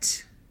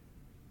forget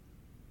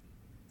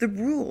the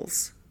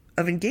rules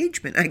of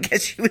engagement, I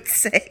guess you would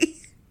say.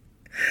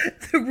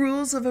 The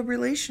rules of a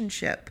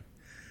relationship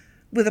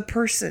with a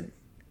person.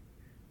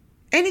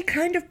 Any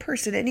kind of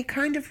person, any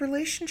kind of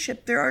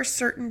relationship, there are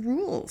certain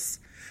rules,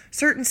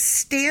 certain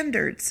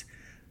standards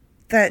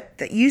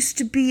that used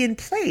to be in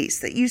place,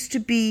 that used to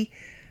be,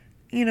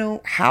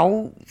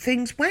 how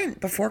things went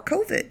before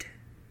COVID.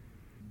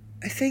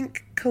 I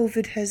think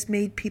COVID has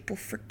made people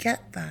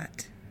forget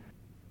that.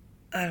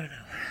 I don't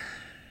know.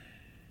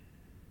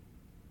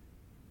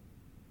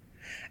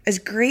 As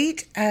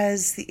great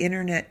as the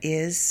internet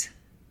is,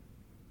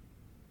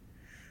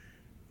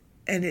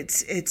 and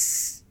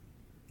it's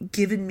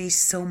given me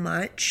so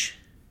much,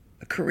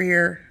 a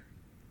career,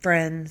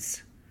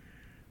 friends,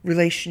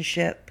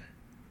 relationship,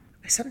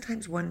 I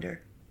sometimes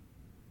wonder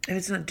if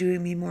it's not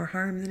doing me more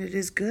harm than it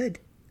is good.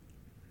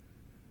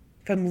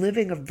 If I'm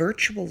living a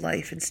virtual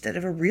life instead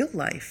of a real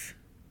life.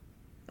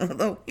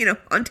 Although,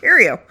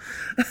 Ontario.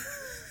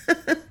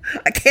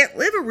 I can't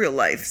live a real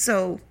life,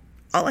 so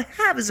all I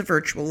have is a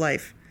virtual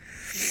life.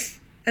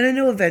 And I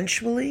know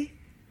eventually,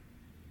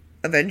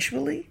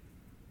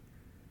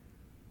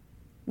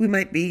 we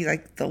might be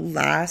like the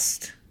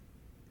last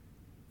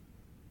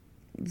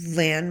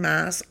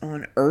landmass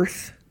on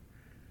Earth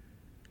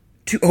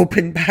to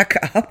open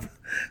back up.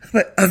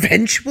 But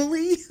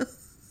eventually,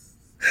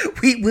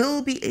 we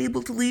will be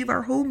able to leave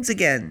our homes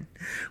again.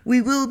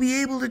 We will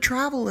be able to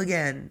travel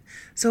again.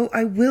 So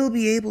I will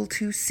be able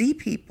to see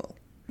people.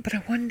 But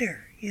I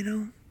wonder,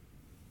 am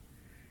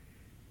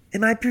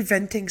I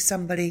preventing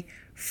somebody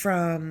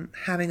from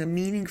having a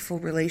meaningful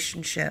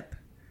relationship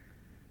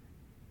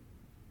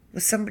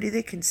with somebody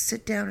they can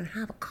sit down and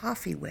have a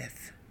coffee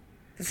with,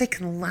 that they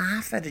can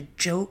laugh at a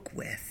joke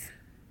with?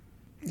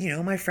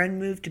 My friend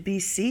moved to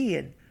BC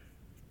and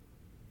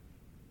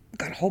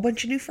got a whole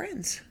bunch of new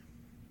friends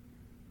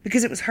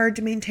because it was hard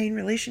to maintain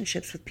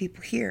relationships with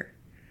people here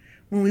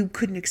when we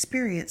couldn't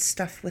experience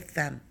stuff with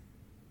them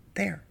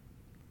there.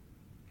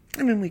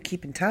 I mean, we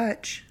keep in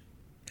touch.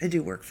 I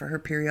do work for her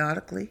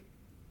periodically.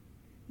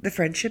 The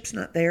friendship's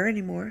not there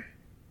anymore.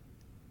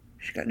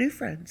 She got new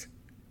friends.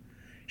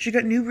 She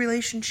got new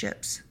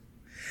relationships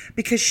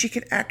because she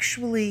could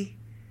actually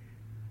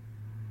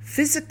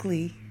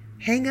physically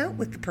hang out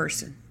with the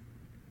person.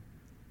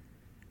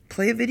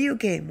 Play a video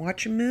game,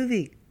 watch a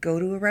movie, go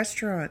to a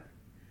restaurant,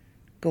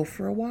 go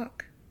for a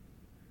walk.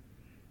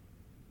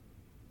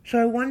 So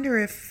I wonder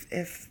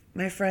if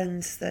my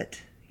friends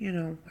that,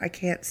 I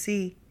can't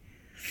see,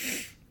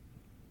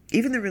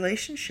 even the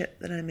relationship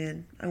that I'm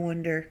in, I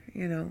wonder,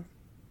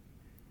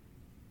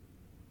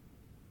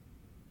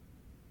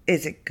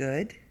 is it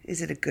good?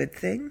 Is it a good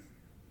thing?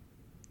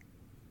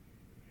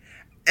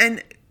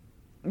 And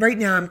right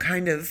now I'm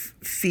kind of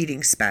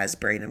feeding Spaz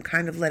Brain. I'm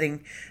kind of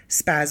letting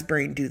Spaz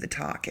Brain do the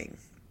talking.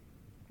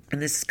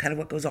 And this is kind of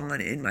what goes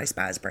on in my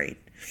Spaz Brain.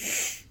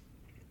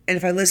 And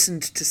if I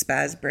listened to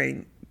Spaz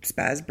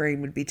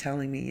Brain would be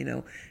telling me,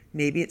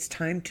 maybe it's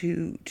time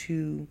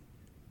to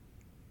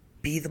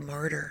be the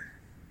martyr.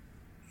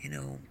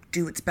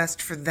 Do what's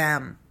best for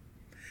them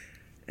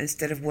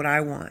instead of what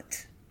I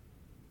want.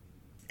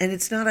 And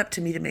it's not up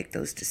to me to make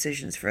those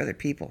decisions for other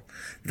people.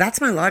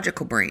 That's my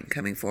logical brain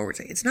coming forward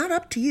saying, it's not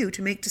up to you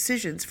to make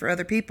decisions for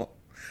other people.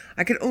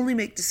 I can only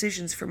make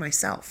decisions for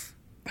myself.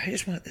 I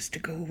just want this to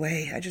go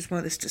away. I just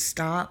want this to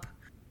stop.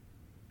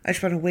 I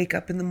just want to wake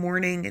up in the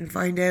morning and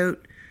find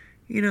out,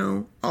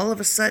 all of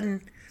a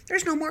sudden,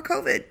 there's no more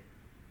COVID.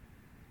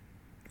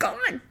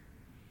 Gone.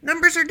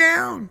 Numbers are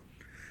down.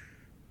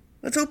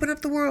 Let's open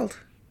up the world.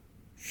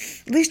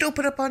 At least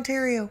open up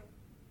Ontario.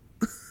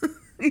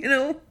 You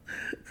know?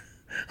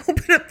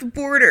 Open up the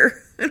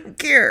border. I don't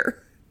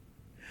care.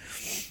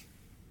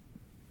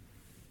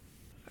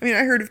 I mean,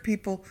 I heard of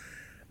people,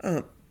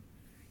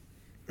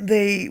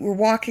 they were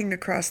walking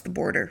across the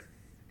border.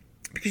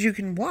 Because you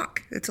can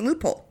walk. It's a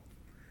loophole.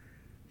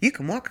 You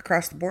can walk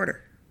across the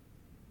border.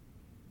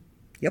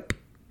 Yep.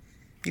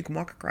 You can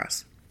walk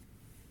across.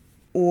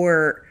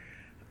 Or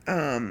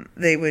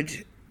they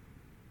would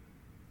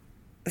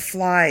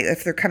fly,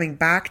 if they're coming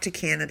back to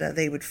Canada,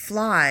 they would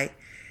fly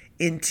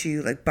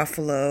into like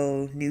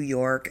Buffalo, New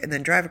York, and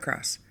then drive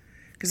across.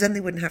 Because then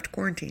they wouldn't have to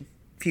quarantine.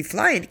 If you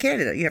fly into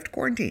Canada, you have to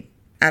quarantine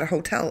at a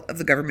hotel of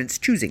the government's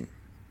choosing.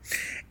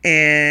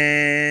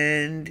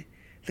 And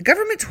the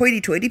government's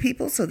hoity-toity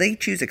people, so they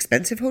choose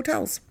expensive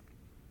hotels.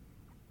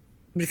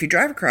 But if you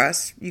drive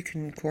across, you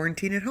can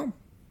quarantine at home.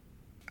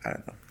 I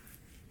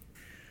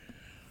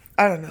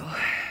don't know.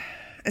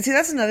 And see,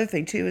 that's another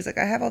thing, too, is like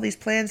I have all these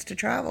plans to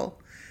travel.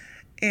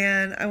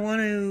 And I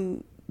want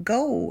to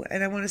go.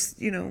 And I want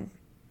to,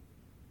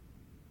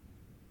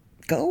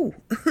 go.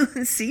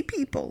 See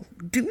people.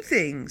 Do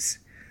things.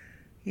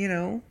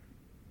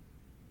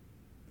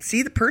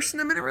 See the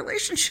person I'm in a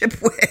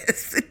relationship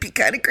with. It'd be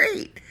kind of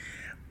great.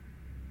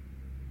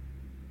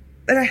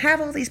 But I have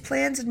all these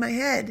plans in my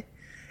head.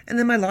 And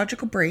then my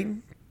logical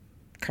brain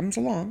comes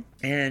along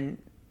and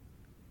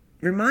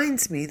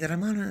reminds me that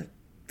I'm on a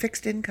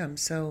fixed income.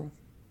 So,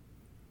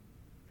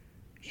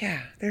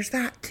 yeah, there's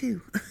that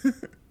too.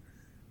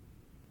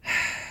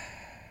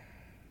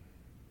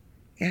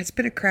 Yeah, it's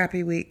been a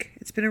crappy week.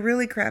 It's been a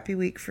really crappy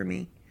week for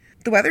me.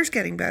 The weather's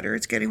getting better.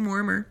 It's getting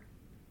warmer.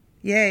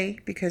 Yay,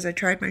 because I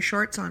tried my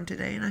shorts on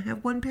today and I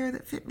have one pair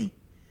that fit me.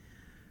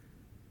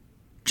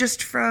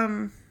 Just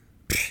from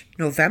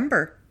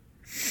November.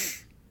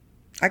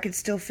 I could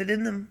still fit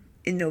in them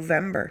in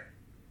November.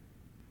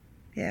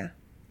 Yeah,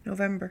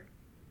 November.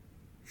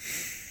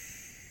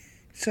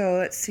 So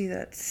let's see,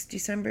 that's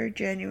December,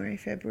 January,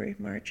 February,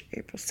 March,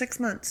 April. 6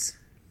 months.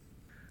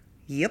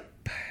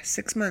 Yep,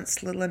 6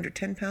 months. A little under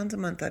 10 pounds a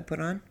month I put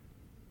on.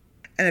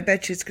 And I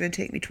bet you it's going to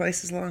take me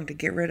twice as long to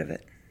get rid of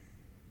it.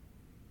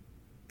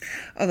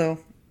 Although,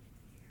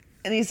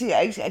 and you see,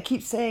 I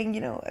keep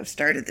saying, I've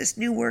started this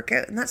new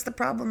workout. And that's the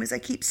problem, is I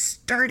keep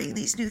starting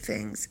these new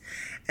things.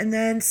 And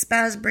then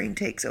spaz brain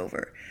takes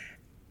over.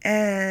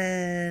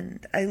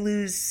 And I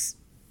lose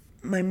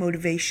my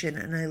motivation.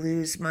 And I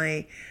lose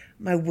my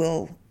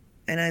will.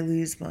 And I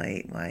lose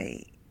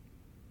my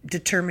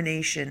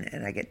determination.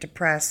 And I get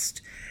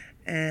depressed.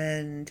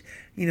 And,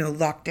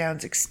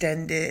 lockdowns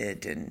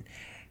extended. And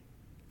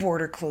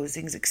border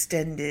closings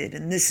extended.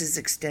 And this is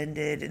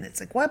extended. And it's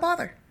like, why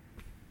bother?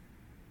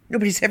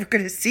 Nobody's ever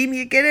going to see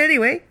me again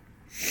anyway.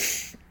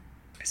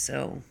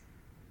 So,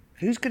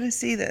 who's going to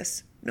see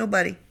this?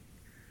 Nobody.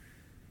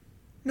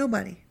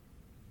 My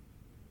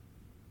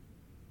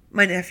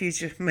nephew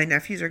and my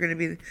nieces are going to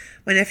be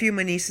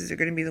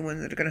the ones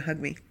that are going to hug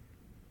me.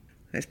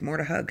 There's more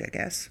to hug, I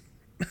guess.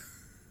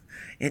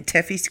 And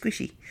Teffy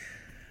squishy.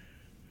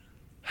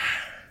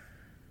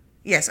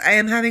 Yes, I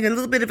am having a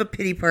little bit of a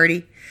pity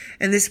party.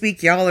 And this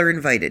week, y'all are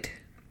invited.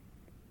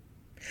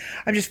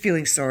 I'm just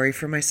feeling sorry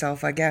for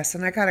myself, I guess.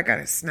 And I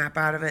gotta snap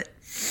out of it.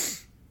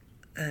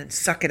 And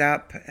suck it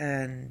up.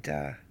 And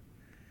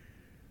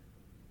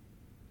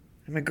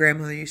my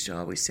grandmother used to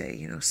always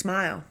say,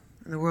 smile.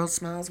 And the world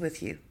smiles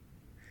with you.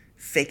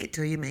 Fake it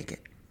till you make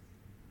it.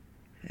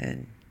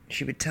 And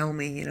she would tell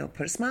me,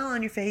 put a smile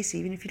on your face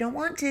even if you don't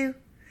want to.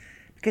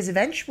 Because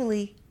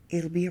eventually,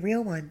 it'll be a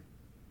real one.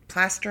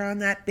 Plaster on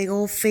that big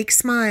old fake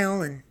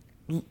smile and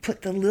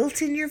put the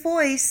lilt in your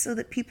voice so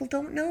that people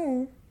don't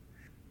know.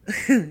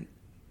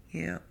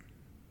 Yeah.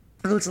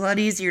 Although it's a lot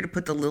easier to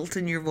put the lilt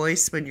in your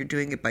voice when you're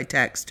doing it by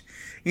text.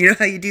 You know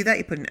how you do that?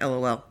 You put an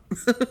LOL.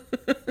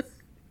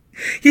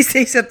 You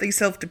say something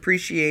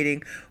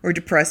self-depreciating or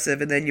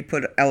depressive, and then you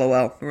put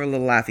LOL or a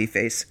little laughy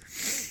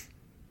face.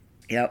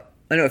 Yep.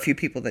 I know a few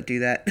people that do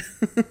that.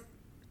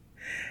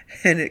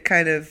 And it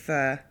kind of,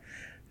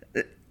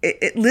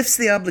 it lifts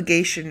the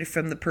obligation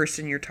from the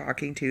person you're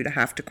talking to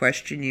have to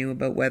question you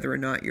about whether or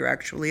not you're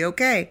actually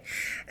okay.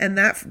 And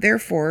that,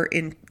 therefore,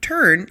 in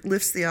turn,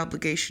 lifts the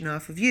obligation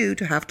off of you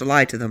to have to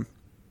lie to them.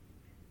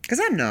 Because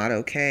I'm not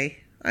okay.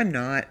 I'm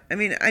not. I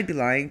mean, I'd be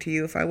lying to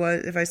you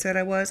if I said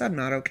I was. I'm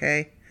not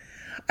okay.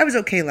 I was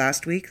okay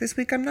last week. This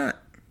week I'm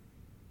not.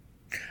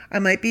 I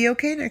might be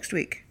okay next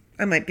week.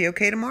 I might be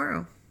okay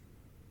tomorrow.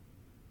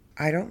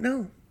 I don't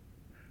know.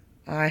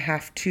 I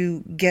have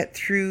to get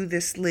through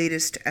this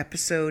latest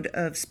episode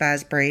of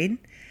Spaz Brain.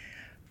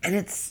 And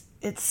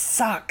it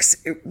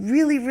sucks. It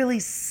really, really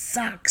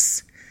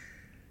sucks.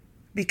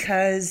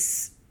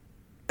 Because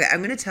I'm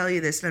going to tell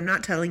you this, and I'm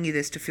not telling you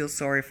this to feel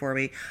sorry for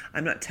me.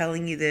 I'm not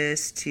telling you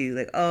this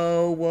to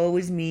oh, woe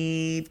is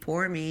me,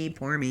 poor me,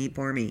 poor me,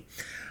 poor me.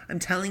 I'm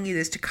telling you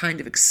this to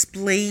kind of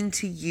explain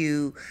to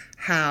you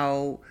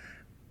how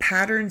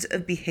patterns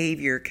of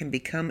behavior can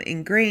become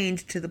ingrained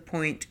to the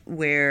point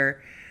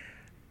where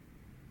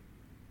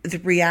the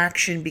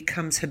reaction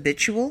becomes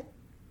habitual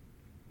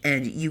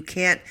And you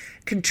can't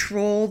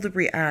control the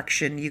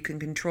reaction. You can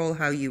control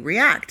how you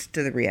react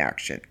to the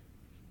reaction.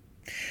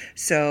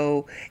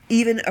 So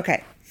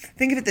okay,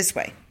 think of it this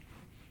way.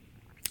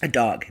 A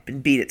dog had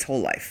been beat its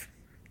whole life.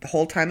 The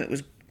whole time it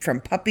was from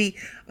puppy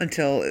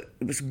until it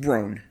was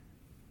grown.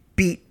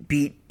 Beat,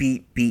 beat,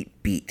 beat,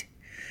 beat, beat.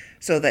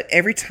 So that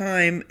every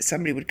time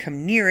somebody would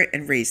come near it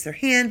and raise their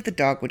hand, the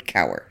dog would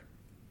cower.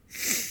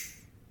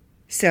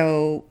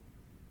 So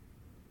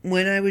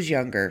when I was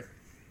younger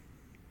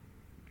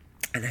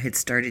and I had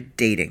started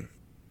dating,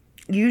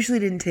 it usually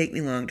didn't take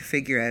me long to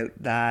figure out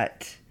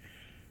that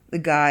the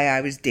guy I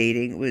was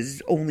dating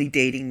was only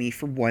dating me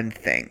for one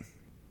thing.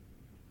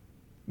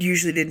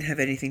 Usually didn't have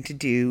anything to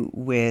do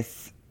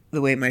with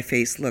the way my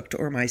face looked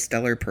or my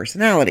stellar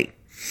personality.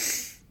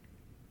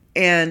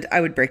 And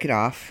I would break it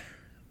off.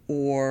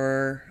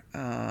 Or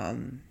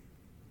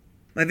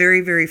my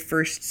very, very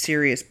first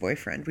serious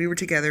boyfriend. We were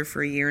together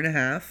for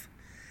 1.5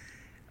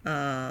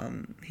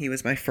 years. He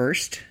was my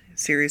first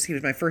serious. He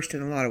was my first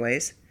in a lot of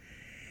ways.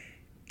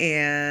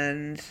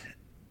 And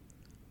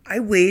I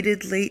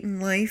waited late in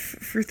life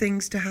for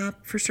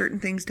certain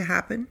things to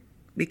happen,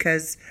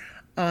 because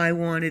I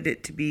wanted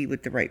it to be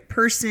with the right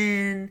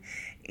person,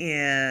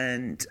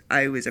 and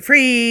I was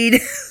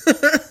afraid,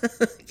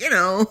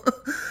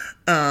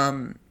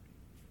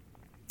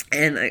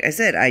 And like I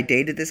said, I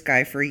dated this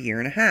guy for 1.5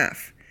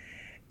 years.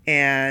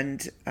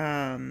 And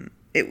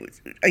it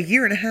was 1.5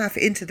 years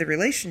into the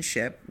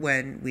relationship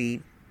when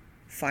we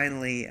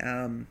finally,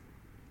 and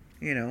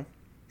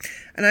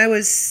I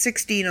was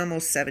 16,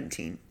 almost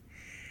 17.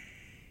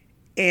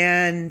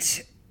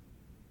 And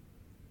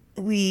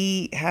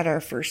we had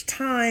our first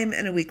time,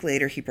 and a week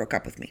later he broke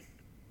up with me.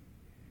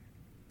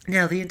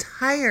 Now, the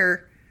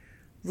entire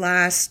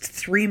last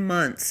 3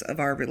 months of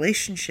our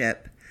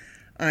relationship,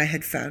 I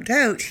had found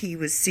out he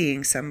was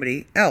seeing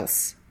somebody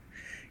else.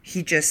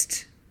 He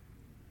just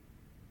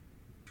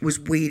was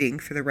waiting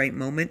for the right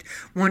moment,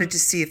 wanted to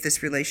see if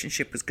this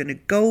relationship was going to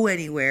go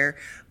anywhere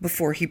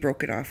before he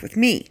broke it off with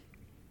me.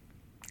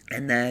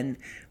 And then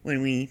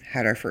when we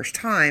had our first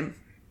time,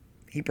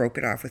 he broke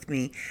it off with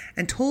me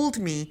and told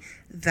me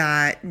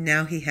that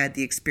now he had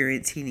the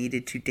experience he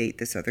needed to date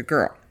this other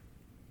girl.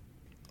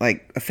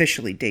 Like,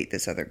 officially date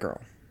this other girl.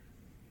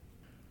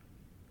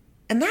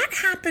 And that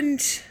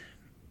happened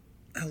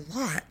a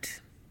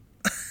lot.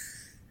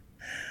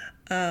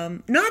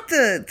 Not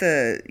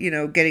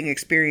the getting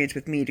experience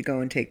with me to go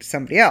and take to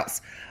somebody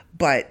else,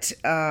 but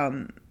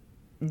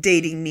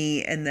dating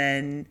me and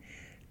then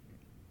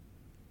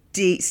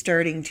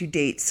starting to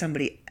date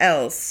somebody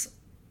else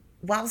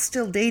while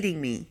still dating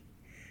me,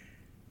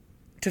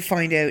 to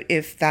find out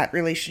if that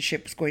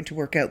relationship was going to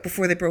work out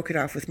before they broke it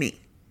off with me.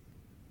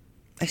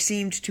 I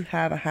seemed to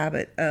have a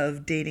habit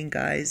of dating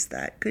guys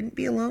that couldn't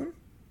be alone,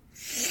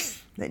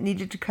 that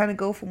needed to kind of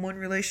go from one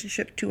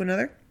relationship to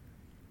another.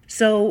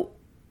 So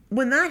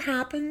when that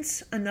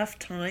happens enough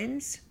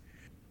times,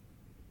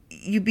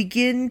 you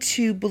begin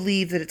to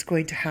believe that it's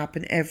going to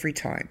happen every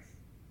time.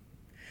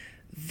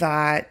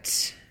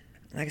 That,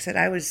 like I said,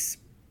 I was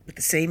with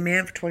the same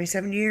man for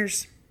 27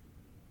 years.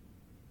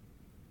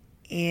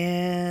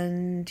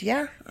 And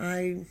yeah,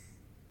 I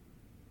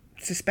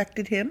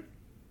suspected him,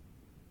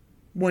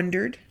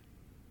 wondered.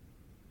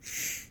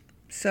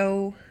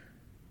 So,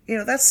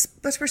 that's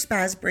where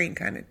spaz brain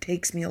kind of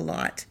takes me a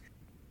lot.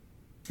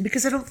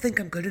 Because I don't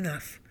think I'm good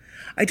enough.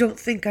 I don't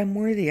think I'm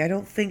worthy. I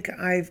don't think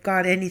I've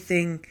got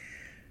anything,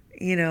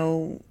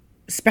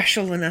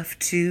 special enough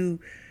to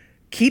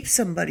keep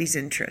somebody's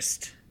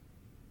interest.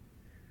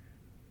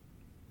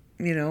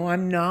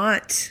 I'm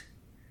not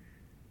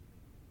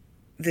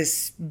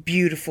this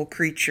beautiful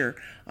creature.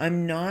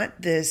 I'm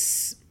not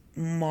this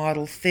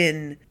model,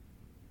 thin,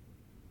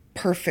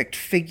 perfect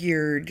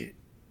figured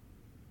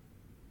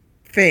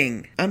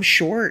thing. I'm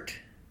short.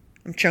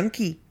 I'm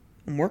chunky.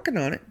 I'm working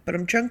on it, but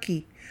I'm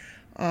chunky.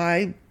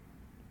 I'm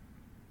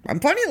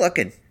funny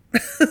looking.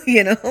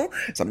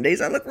 Some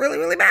days I look really,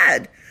 really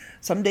bad.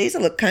 Some days I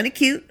look kind of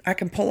cute. I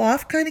can pull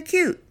off kind of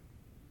cute.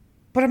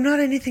 But I'm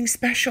not anything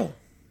special.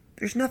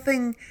 There's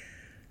nothing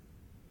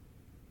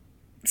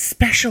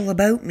special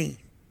about me.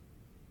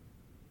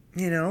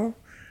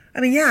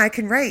 I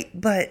can write,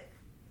 but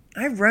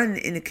I run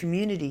in a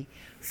community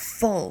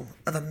full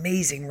of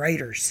amazing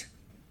writers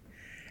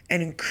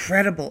and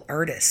incredible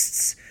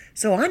artists.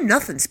 So I'm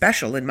nothing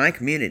special in my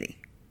community.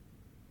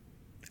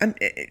 I'm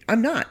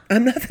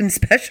nothing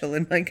special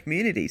in my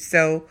community.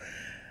 So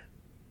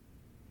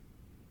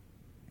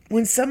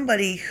when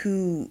somebody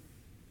who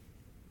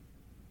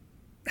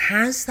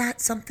has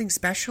that something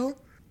special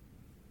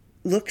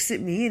looks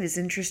at me and is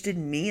interested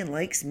in me and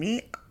likes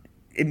me,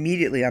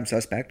 immediately I'm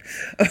suspect.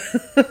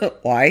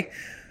 Why?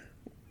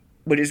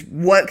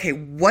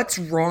 What's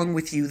wrong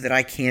with you that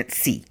I can't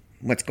see?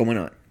 What's going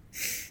on?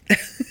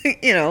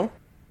 And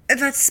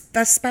that's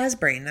spaz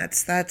brain.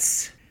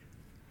 That's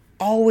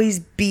always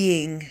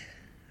being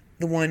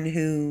the one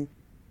who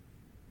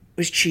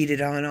was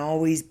cheated on,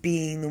 always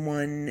being the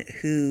one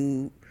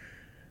who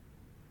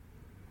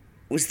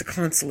was the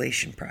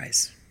consolation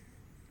prize,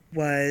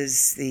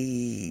 was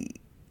the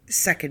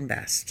second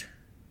best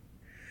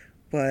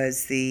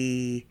was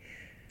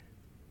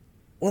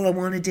well, I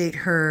want to date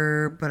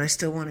her, but I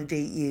still want to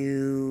date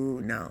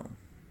you. No.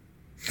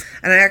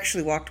 And I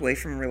actually walked away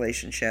from a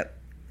relationship.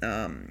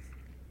 And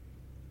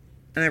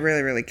I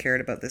really, really cared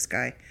about this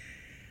guy.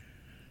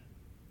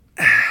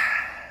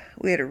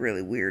 We had a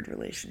really weird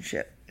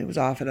relationship. It was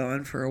off and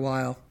on for a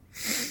while.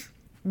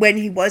 When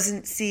he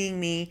wasn't seeing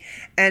me,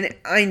 and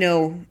I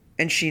know,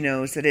 and she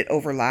knows, that it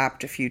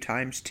overlapped a few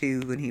times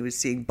too when he was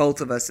seeing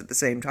both of us at the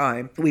same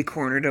time. We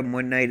cornered him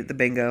one night at the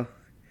bingo.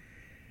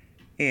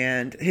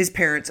 And his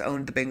parents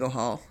owned the bingo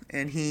hall.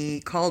 And he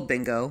called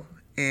bingo.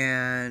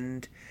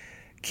 And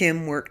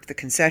Kim worked the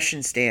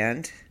concession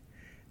stand.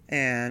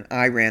 And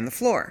I ran the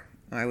floor.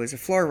 I was a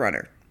floor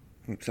runner.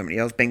 Somebody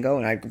else bingo,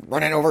 and I'd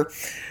run it over.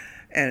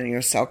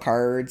 And, sell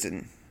cards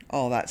and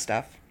all that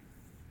stuff.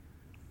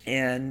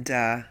 And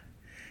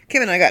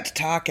Kim and I got to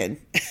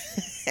talking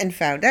and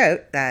found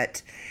out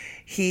that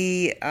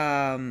he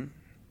was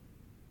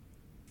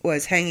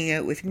hanging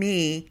out with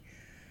me.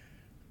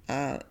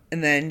 And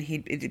then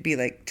it'd be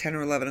like 10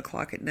 or 11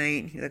 o'clock at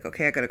night. He'd be like,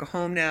 okay, I got to go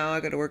home now. I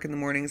got to work in the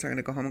morning, so I'm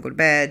going to go home and go to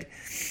bed.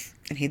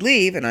 And he'd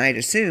leave, and I had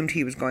assumed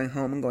he was going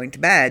home and going to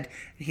bed.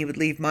 And he would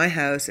leave my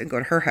house and go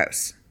to her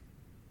house.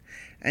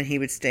 And he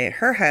would stay at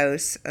her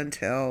house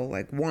until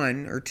like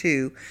 1 or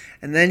 2,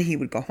 and then he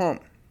would go home.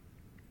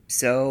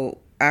 So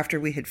after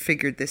we had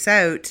figured this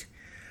out,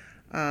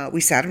 we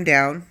sat him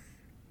down,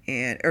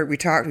 or we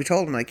told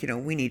him, like,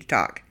 we need to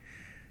talk.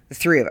 The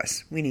three of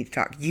us, we need to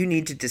talk. You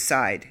need to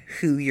decide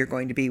who you're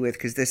going to be with,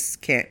 because this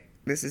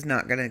is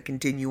not going to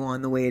continue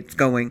on the way it's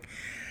going.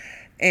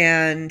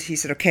 And he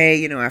said,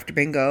 okay, after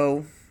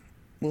bingo,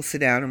 we'll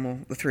sit down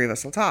and the three of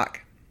us will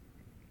talk.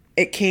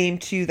 It came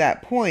to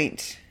that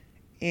point,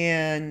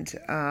 and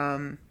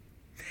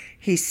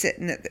he's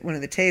sitting at one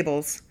of the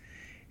tables,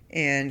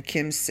 and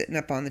Kim's sitting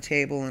up on the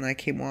table, and I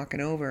came walking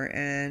over.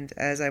 And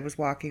as I was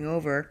walking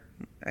over,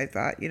 I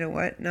thought, you know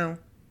what? No,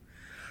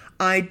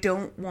 I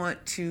don't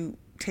want to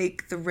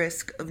take the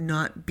risk of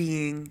not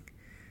being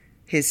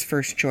his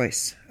first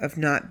choice, of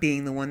not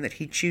being the one that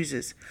he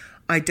chooses.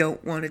 I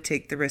don't want to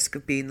take the risk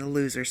of being the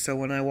loser. So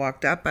when I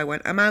walked up, I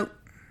went, I'm out.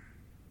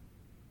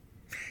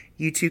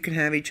 You two can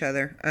have each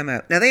other. I'm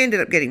out. Now, they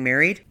ended up getting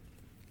married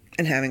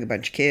and having a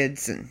bunch of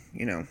kids, and,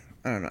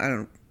 I don't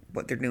know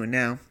what they're doing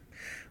now.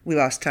 We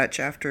lost touch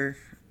after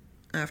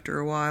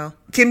a while.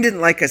 Kim didn't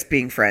like us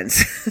being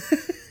friends.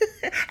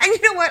 And you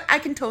know what? I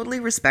can totally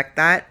respect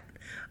that.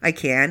 I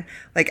can.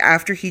 Like,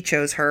 after he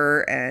chose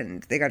her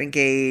and they got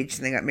engaged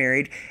and they got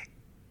married,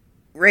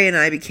 Ray and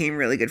I became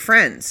really good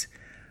friends.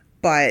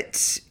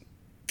 But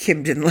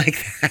Kim didn't like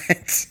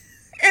that.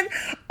 And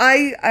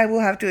I will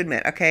have to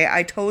admit, okay,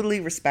 I totally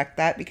respect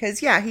that,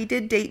 because, yeah, he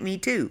did date me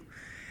too.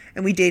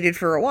 And we dated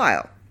for a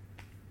while.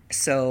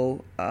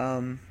 So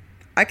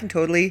I can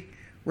totally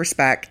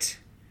respect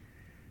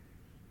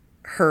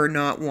her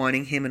not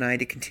wanting him and I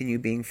to continue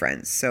being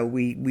friends. So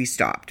we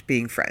stopped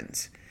being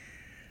friends.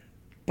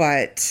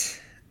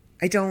 But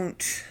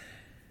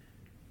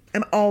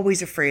I'm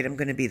always afraid I'm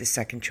going to be the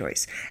second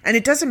choice. And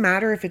it doesn't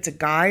matter if it's a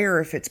guy or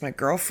if it's my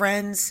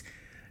girlfriends.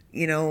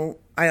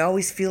 I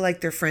always feel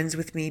like they're friends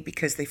with me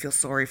because they feel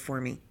sorry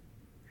for me.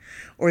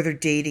 Or they're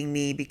dating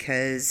me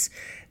because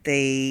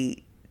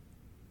they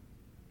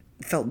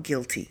felt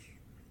guilty.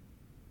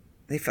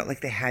 They felt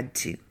like they had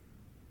to.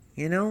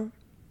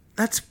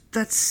 That's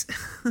that's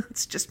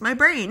just my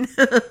brain.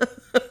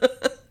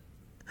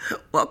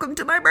 Welcome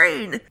to my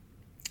brain.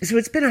 So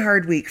it's been a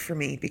hard week for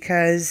me,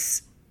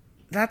 because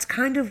that's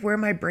kind of where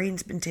my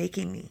brain's been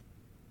taking me.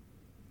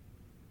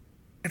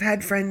 I've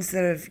had friends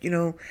that have,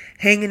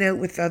 hanging out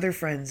with other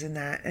friends and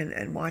that,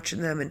 and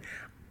watching them, and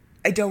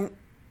I don't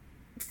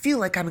feel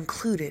like I'm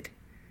included.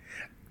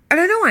 And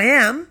I know I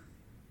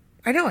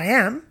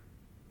am.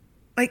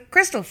 Like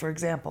Crystal, for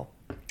example.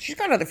 She's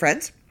got other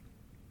friends.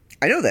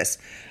 I know this.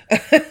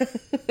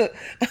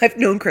 I've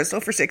known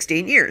Crystal for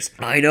 16 years.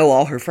 I know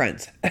all her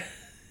friends.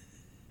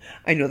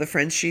 I know the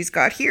friends she's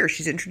got here.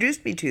 She's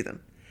introduced me to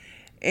them.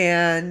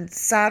 And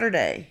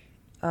Saturday,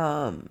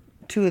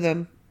 two of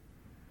them,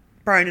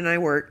 Brian and I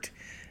worked.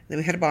 Then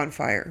we had a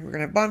bonfire. We were going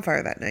to have a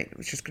bonfire that night. It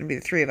was just going to be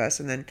the three of us.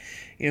 And then,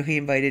 he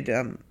invited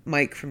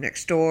Mike from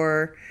next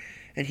door.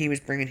 And he was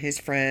bringing his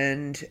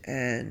friend.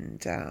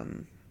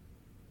 And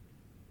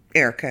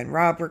Erica and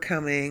Rob were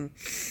coming.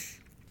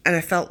 And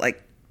I felt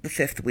like the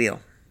fifth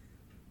wheel.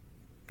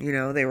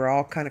 They were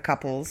all kind of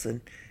couples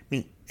and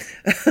me.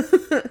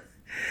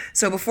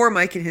 So before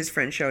Mike and his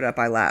friend showed up,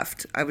 I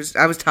left. I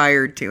was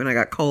tired too, and I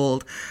got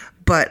cold.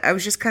 But I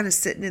was just kind of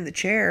sitting in the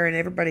chair, and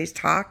everybody's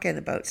talking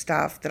about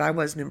stuff that I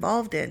wasn't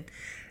involved in.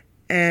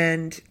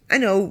 And I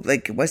know,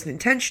 like, it wasn't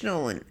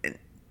intentional, and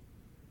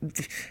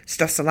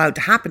stuff's allowed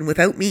to happen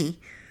without me.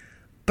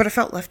 But I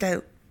felt left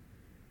out.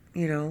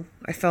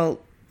 I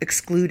felt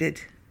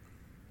excluded.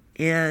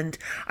 And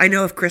I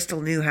know if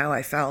Crystal knew how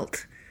I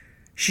felt,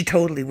 she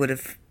totally would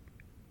have,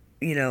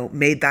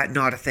 made that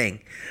not a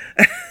thing.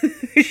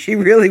 She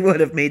really would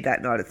have made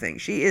that not a thing.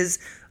 She is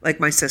like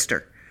my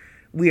sister.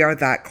 We are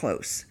that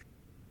close.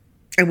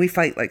 And we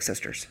fight like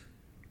sisters.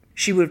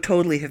 She would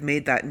totally have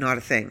made that not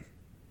a thing.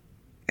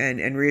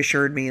 And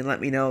reassured me and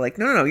let me know, like,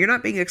 no, you're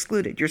not being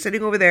excluded. You're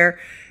sitting over there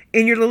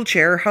in your little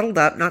chair, huddled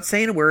up, not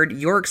saying a word.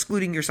 You're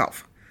excluding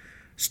yourself.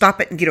 Stop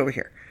it and get over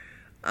here.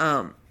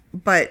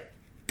 But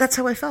that's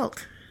how I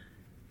felt.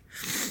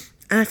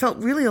 And I felt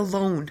really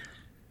alone.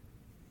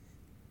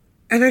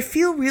 And I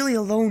feel really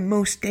alone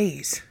most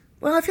days.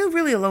 Well, I feel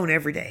really alone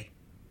every day.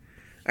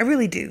 I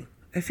really do.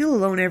 I feel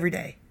alone every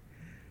day.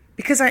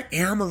 Because I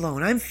am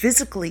alone. I'm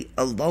physically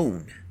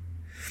alone.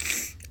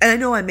 And I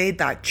know I made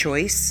that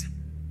choice.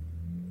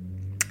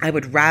 I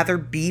would rather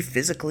be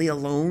physically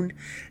alone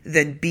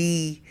than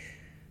be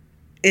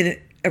in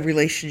a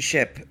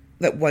relationship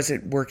that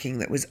wasn't working,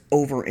 that was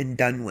over and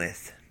done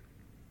with.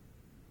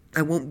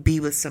 I won't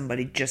be with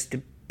somebody just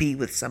to be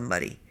with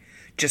somebody,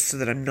 just so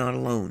that I'm not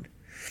alone.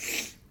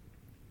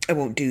 I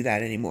won't do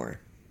that anymore.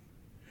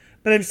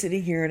 But I'm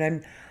sitting here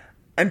and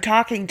I'm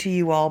talking to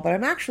you all, but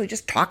I'm actually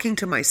just talking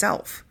to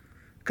myself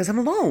because I'm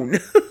alone,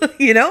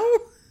 you know?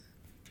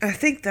 I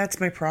think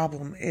that's my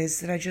problem, is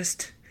that I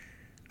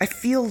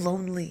feel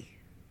lonely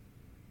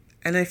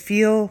and I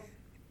feel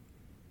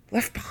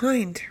left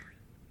behind,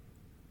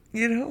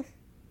 you know?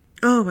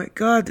 Oh my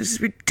God, this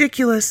is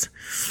ridiculous.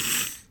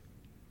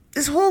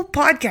 This whole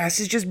podcast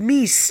is just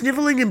me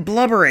sniveling and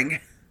blubbering.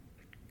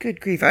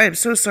 Good grief, I am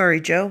so sorry,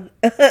 Joe.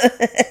 I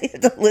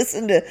have to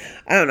listen to,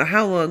 I don't know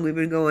how long we've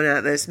been going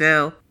at this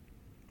now.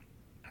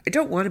 I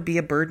don't want to be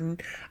a burden.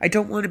 I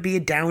don't want to be a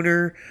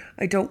downer.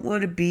 I don't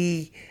want to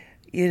be,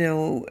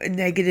 a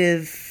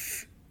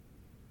negative.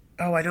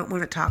 Oh, I don't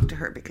want to talk to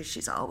her because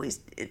she's always,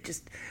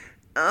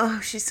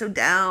 she's so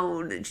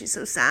down and she's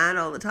so sad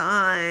all the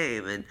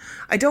time. And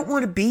I don't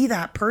want to be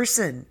that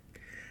person.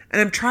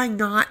 And I'm trying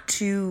not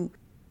to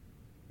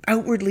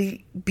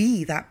outwardly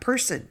be that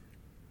person.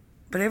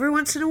 But every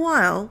once in a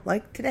while,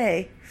 like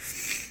today,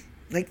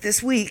 like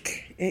this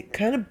week, it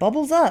kind of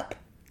bubbles up,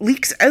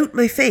 leaks out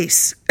my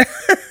face,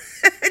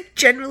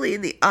 generally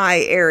in the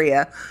eye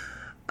area.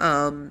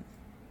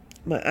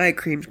 My eye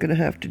cream's going to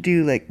have to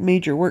do like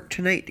major work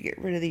tonight to get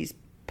rid of these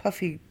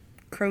puffy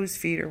crow's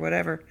feet or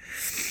whatever.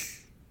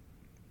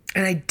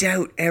 And I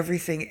doubt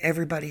everything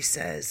everybody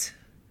says.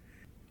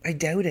 I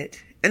doubt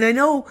it. And I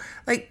know,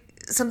 like,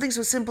 something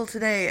so simple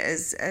today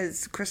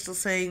as Crystal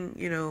saying,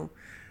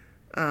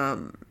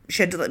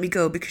 she had to let me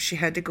go because she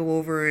had to go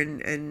over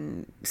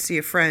and see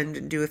a friend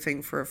and do a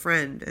thing for a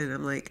friend. And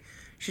I'm like,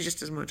 she just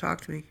doesn't want to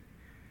talk to me.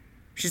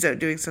 She's out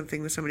doing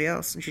something with somebody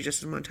else and she just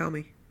doesn't want to tell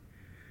me.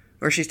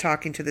 Or she's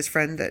talking to this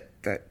friend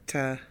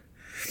that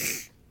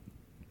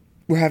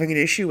we're having an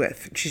issue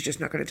with. And she's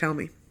just not going to tell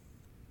me.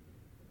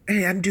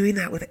 And I'm doing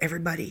that with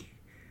everybody.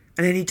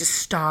 And I need to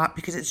stop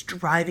because it's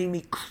driving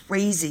me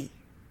crazy.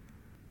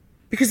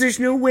 Because there's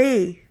no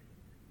way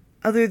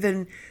other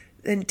than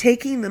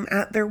taking them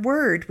at their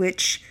word,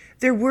 which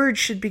their word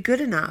should be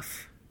good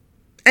enough.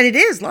 And it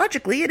is,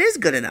 logically, it is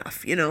good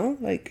enough,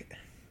 like,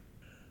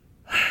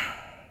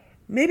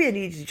 maybe I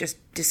need to just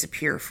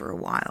disappear for a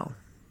while.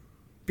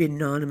 Be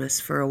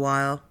anonymous for a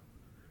while.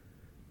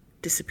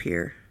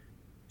 Disappear.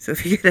 So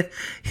if you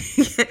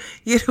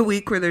get a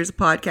week where there's a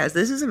podcast,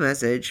 this is a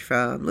message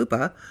from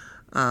Lupa.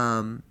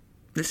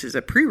 This is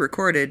a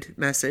pre-recorded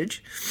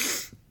message.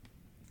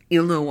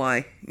 You'll know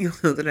why. You'll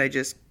know that I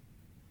just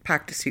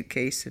packed a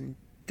suitcase and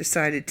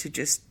decided to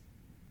just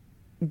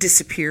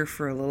disappear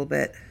for a little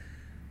bit.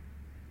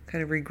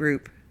 Kind of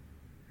regroup.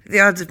 The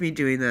odds of me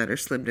doing that are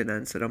slim to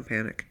none, so don't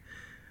panic.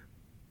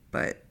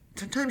 But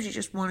sometimes you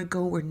just want to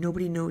go where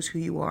nobody knows who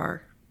you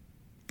are.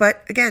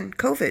 But again,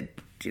 COVID,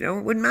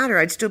 it wouldn't matter.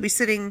 I'd still be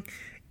sitting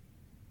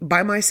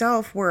by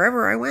myself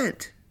wherever I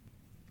went.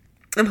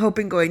 I'm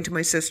hoping going to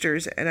my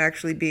sister's and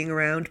actually being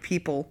around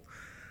people,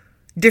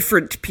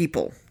 different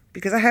people.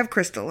 Because I have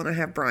Crystal and I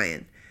have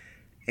Brian.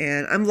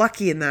 And I'm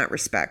lucky in that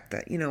respect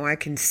that, I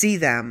can see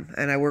them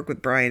and I work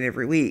with Brian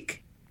every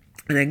week.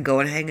 And I can go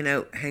and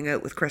hang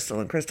out with Crystal.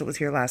 And Crystal was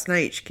here last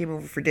night. She came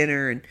over for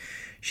dinner and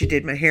she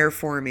did my hair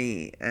for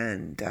me.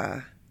 And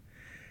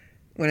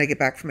when I get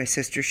back from my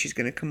sister, she's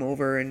going to come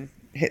over and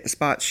hit the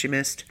spots she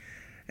missed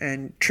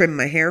and trim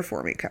my hair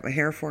for me, cut my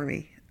hair for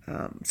me.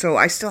 So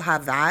I still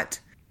have that.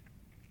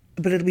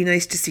 But it'll be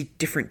nice to see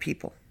different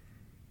people,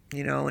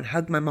 and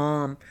hug my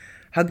mom.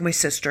 Hug my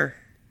sister.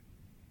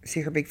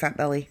 See her big fat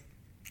belly.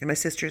 And my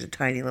sister's a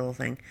tiny little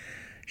thing.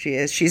 She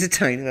is. She's a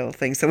tiny little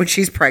thing. So when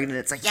she's pregnant,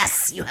 it's like,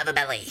 yes, you have a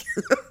belly.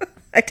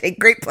 I take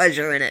great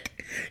pleasure in it.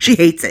 She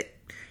hates it.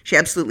 She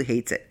absolutely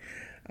hates it.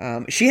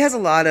 She has a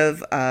lot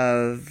of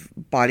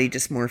body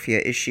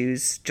dysmorphia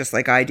issues, just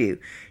like I do.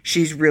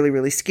 She's really,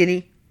 really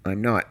skinny.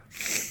 I'm not.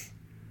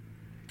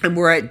 And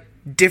we're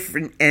at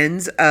different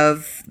ends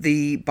of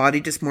the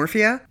body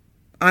dysmorphia.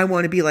 I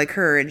want to be like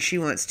her and she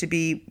wants to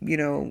be,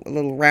 a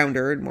little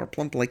rounder and more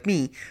plump like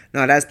me.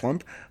 Not as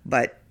plump,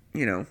 but,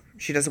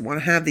 she doesn't want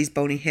to have these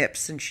bony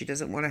hips and she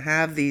doesn't want to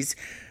have these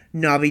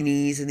knobby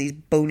knees and these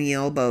bony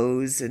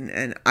elbows.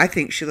 And I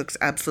think she looks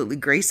absolutely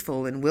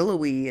graceful and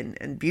willowy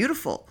and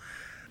beautiful.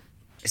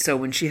 So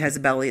when she has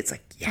a belly, it's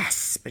like,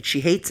 yes, but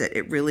she hates it.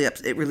 It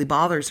really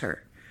bothers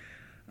her.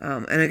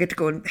 And I get to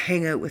go and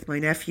hang out with my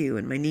nephew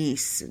and my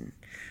niece and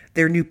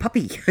their new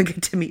puppy. I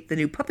get to meet the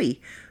new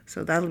puppy.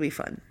 So that'll be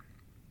fun.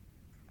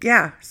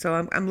 Yeah, so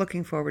I'm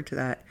looking forward to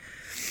that.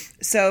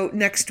 So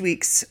next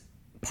week's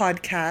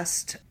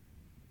podcast,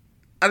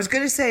 I was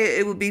going to say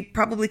it will be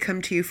probably come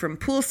to you from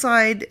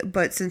poolside,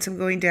 but since I'm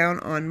going down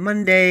on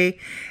Monday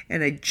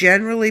and I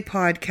generally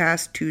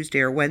podcast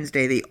Tuesday or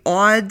Wednesday, the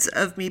odds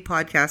of me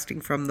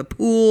podcasting from the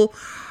pool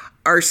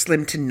are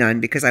slim to none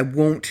because I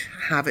won't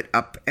have it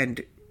up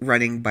and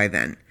running by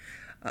then.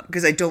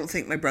 Because I don't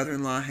think my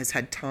brother-in-law has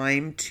had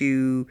time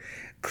to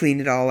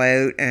clean it all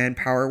out and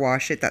power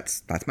wash it.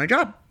 That's my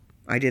job.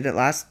 I did it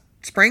last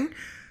spring.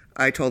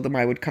 I told him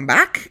I would come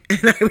back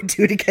and I would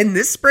do it again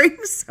this spring.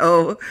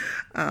 So,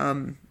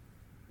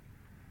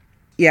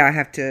 yeah, I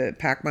have to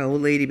pack my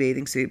old lady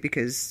bathing suit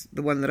because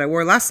the one that I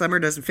wore last summer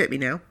doesn't fit me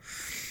now.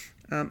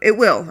 It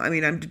will. I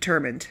mean, I'm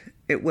determined.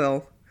 It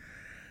will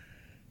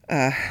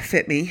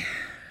fit me.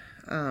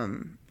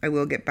 I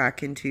will get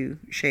back into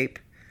shape.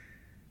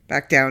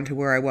 Back down to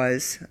where I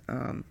was.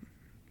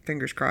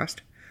 Fingers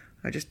crossed.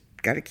 I just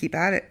got to keep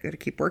at it. Got to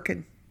keep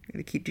working. Got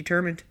to keep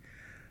determined.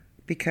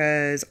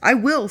 Because I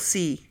will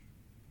see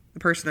the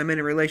person I'm in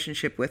a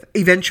relationship with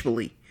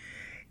eventually.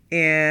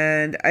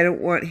 And I don't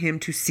want him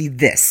to see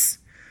this.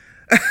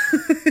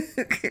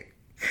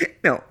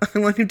 No, I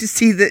want him to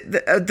see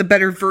the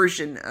better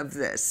version of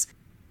this.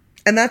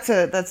 And that's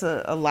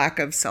a lack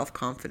of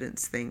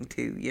self-confidence thing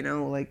too, you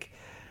know, like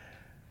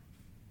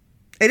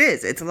it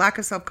is. It's a lack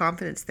of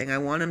self-confidence thing. I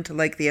want him to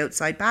like the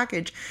outside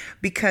package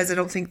because I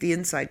don't think the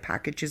inside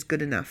package is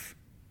good enough.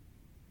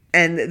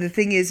 And the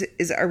thing is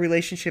our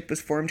relationship was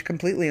formed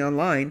completely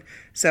online.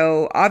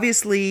 So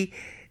obviously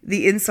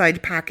the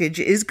inside package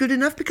is good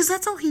enough because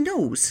that's all he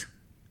knows.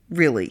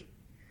 Really.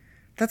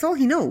 That's all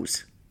he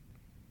knows.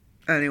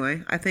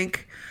 Anyway, I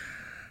think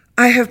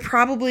I have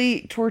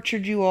probably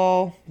tortured you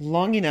all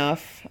long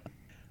enough. I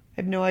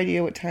have no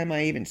idea what time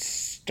I even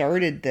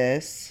started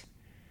this.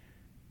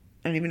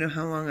 I don't even know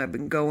how long I've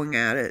been going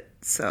at it.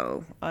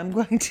 So I'm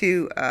going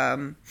to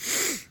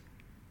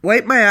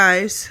wipe my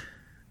eyes,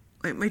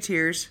 wipe my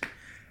tears,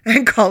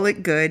 and call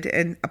it good.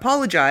 And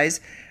apologize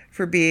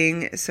for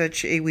being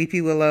such a weepy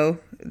willow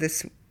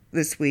this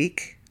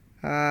week.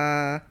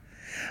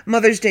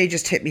 Mother's Day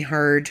just hit me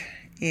hard.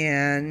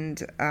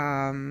 And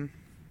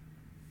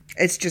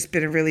it's just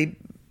been a really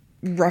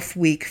rough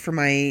week for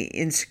my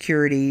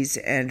insecurities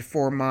and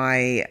for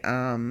my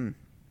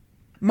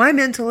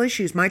mental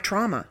issues, my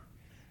trauma.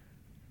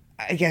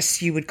 I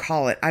guess you would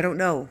call it. I don't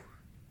know.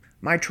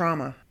 My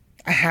trauma.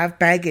 I have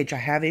baggage. I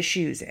have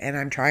issues. And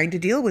I'm trying to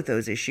deal with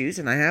those issues.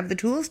 And I have the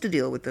tools to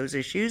deal with those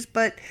issues.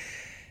 But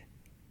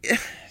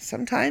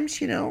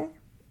sometimes, you know,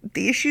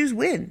 the issues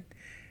win.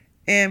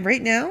 And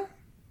right now,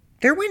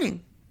 they're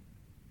winning.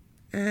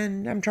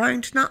 And I'm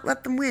trying to not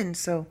let them win.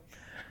 So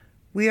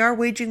we are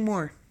waging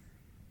war.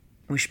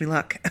 Wish me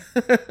luck.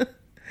 All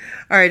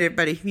right,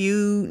 everybody.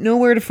 You know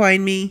where to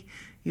find me.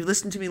 You've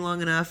listened to me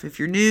long enough. If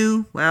you're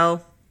new,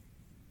 well,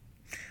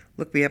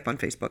 look me up on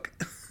Facebook.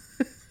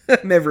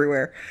 I'm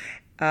everywhere.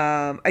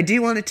 I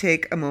do want to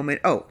take a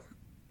moment. Oh,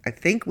 I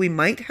think we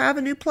might have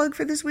a new plug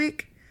for this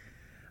week.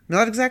 I'm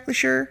not exactly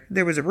sure.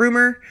 There was a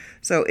rumor.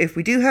 So if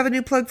we do have a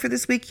new plug for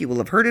this week, you will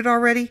have heard it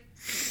already.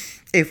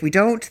 If we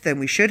don't, then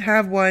we should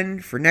have one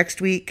for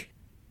next week.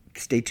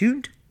 Stay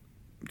tuned.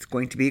 It's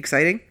going to be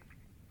exciting.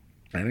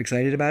 I'm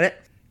excited about it.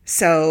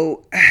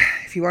 So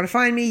if you want to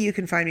find me, you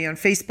can find me on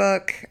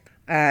Facebook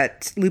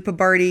at Lupa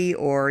Barty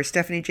or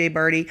Stephanie J.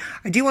 Barty.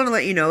 I do want to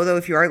let you know, though,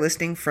 if you are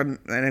listening from,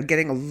 and I'm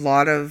getting a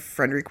lot of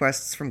friend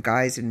requests from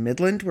guys in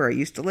Midland, where I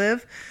used to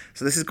live.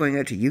 So this is going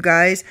out to you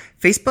guys.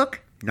 Facebook,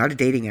 not a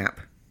dating app.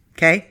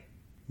 Okay?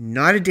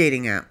 Not a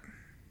dating app.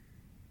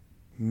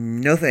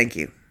 No, thank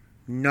you.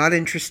 Not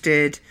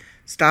interested.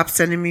 Stop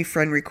sending me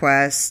friend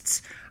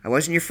requests. I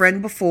wasn't your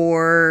friend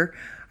before.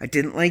 I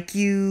didn't like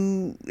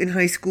you in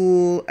high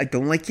school. I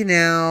don't like you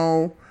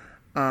now.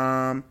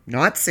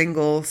 Not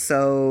single,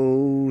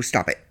 so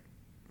stop it.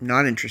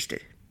 Not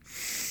interested.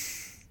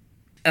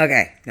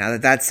 Okay, now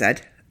that that's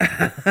said,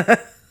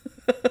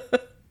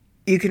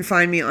 you can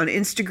find me on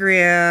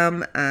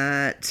Instagram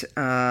at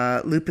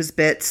Lupa's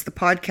Bits, the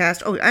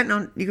podcast. Oh,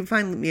 no, you can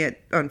find me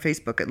on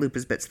Facebook at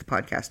Lupa's Bits, the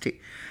podcast too.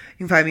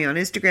 You can find me on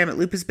Instagram at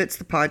Lupa's Bits,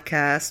 the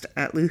podcast,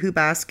 at Luhu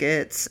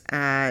Baskets,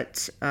 at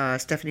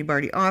Stephanie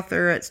Barty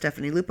Author, at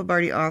Stephanie Lupa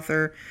Barty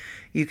Author.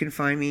 You can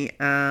find me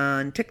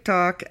on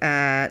TikTok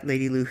at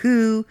Lady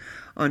Luhu,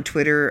 on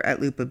Twitter at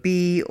Lupa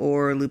B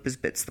or Lupa's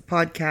Bits, the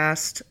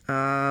podcast.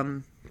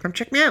 Come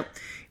check me out.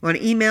 You want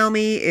to email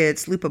me,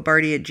 it's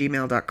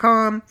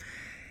lupabarty@gmail.com.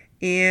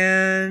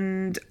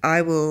 And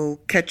I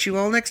will catch you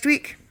all next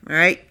week. All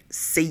right,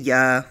 see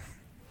ya.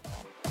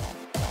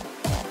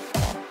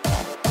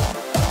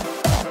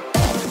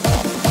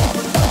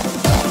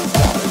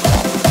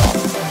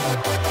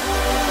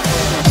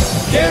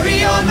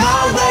 Carry on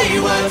my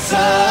wayward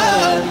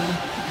son.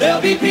 There'll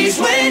be peace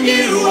when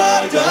you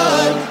are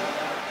done.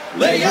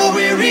 Lay your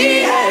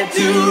weary head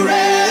to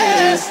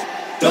rest.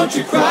 Don't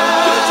you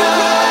cry.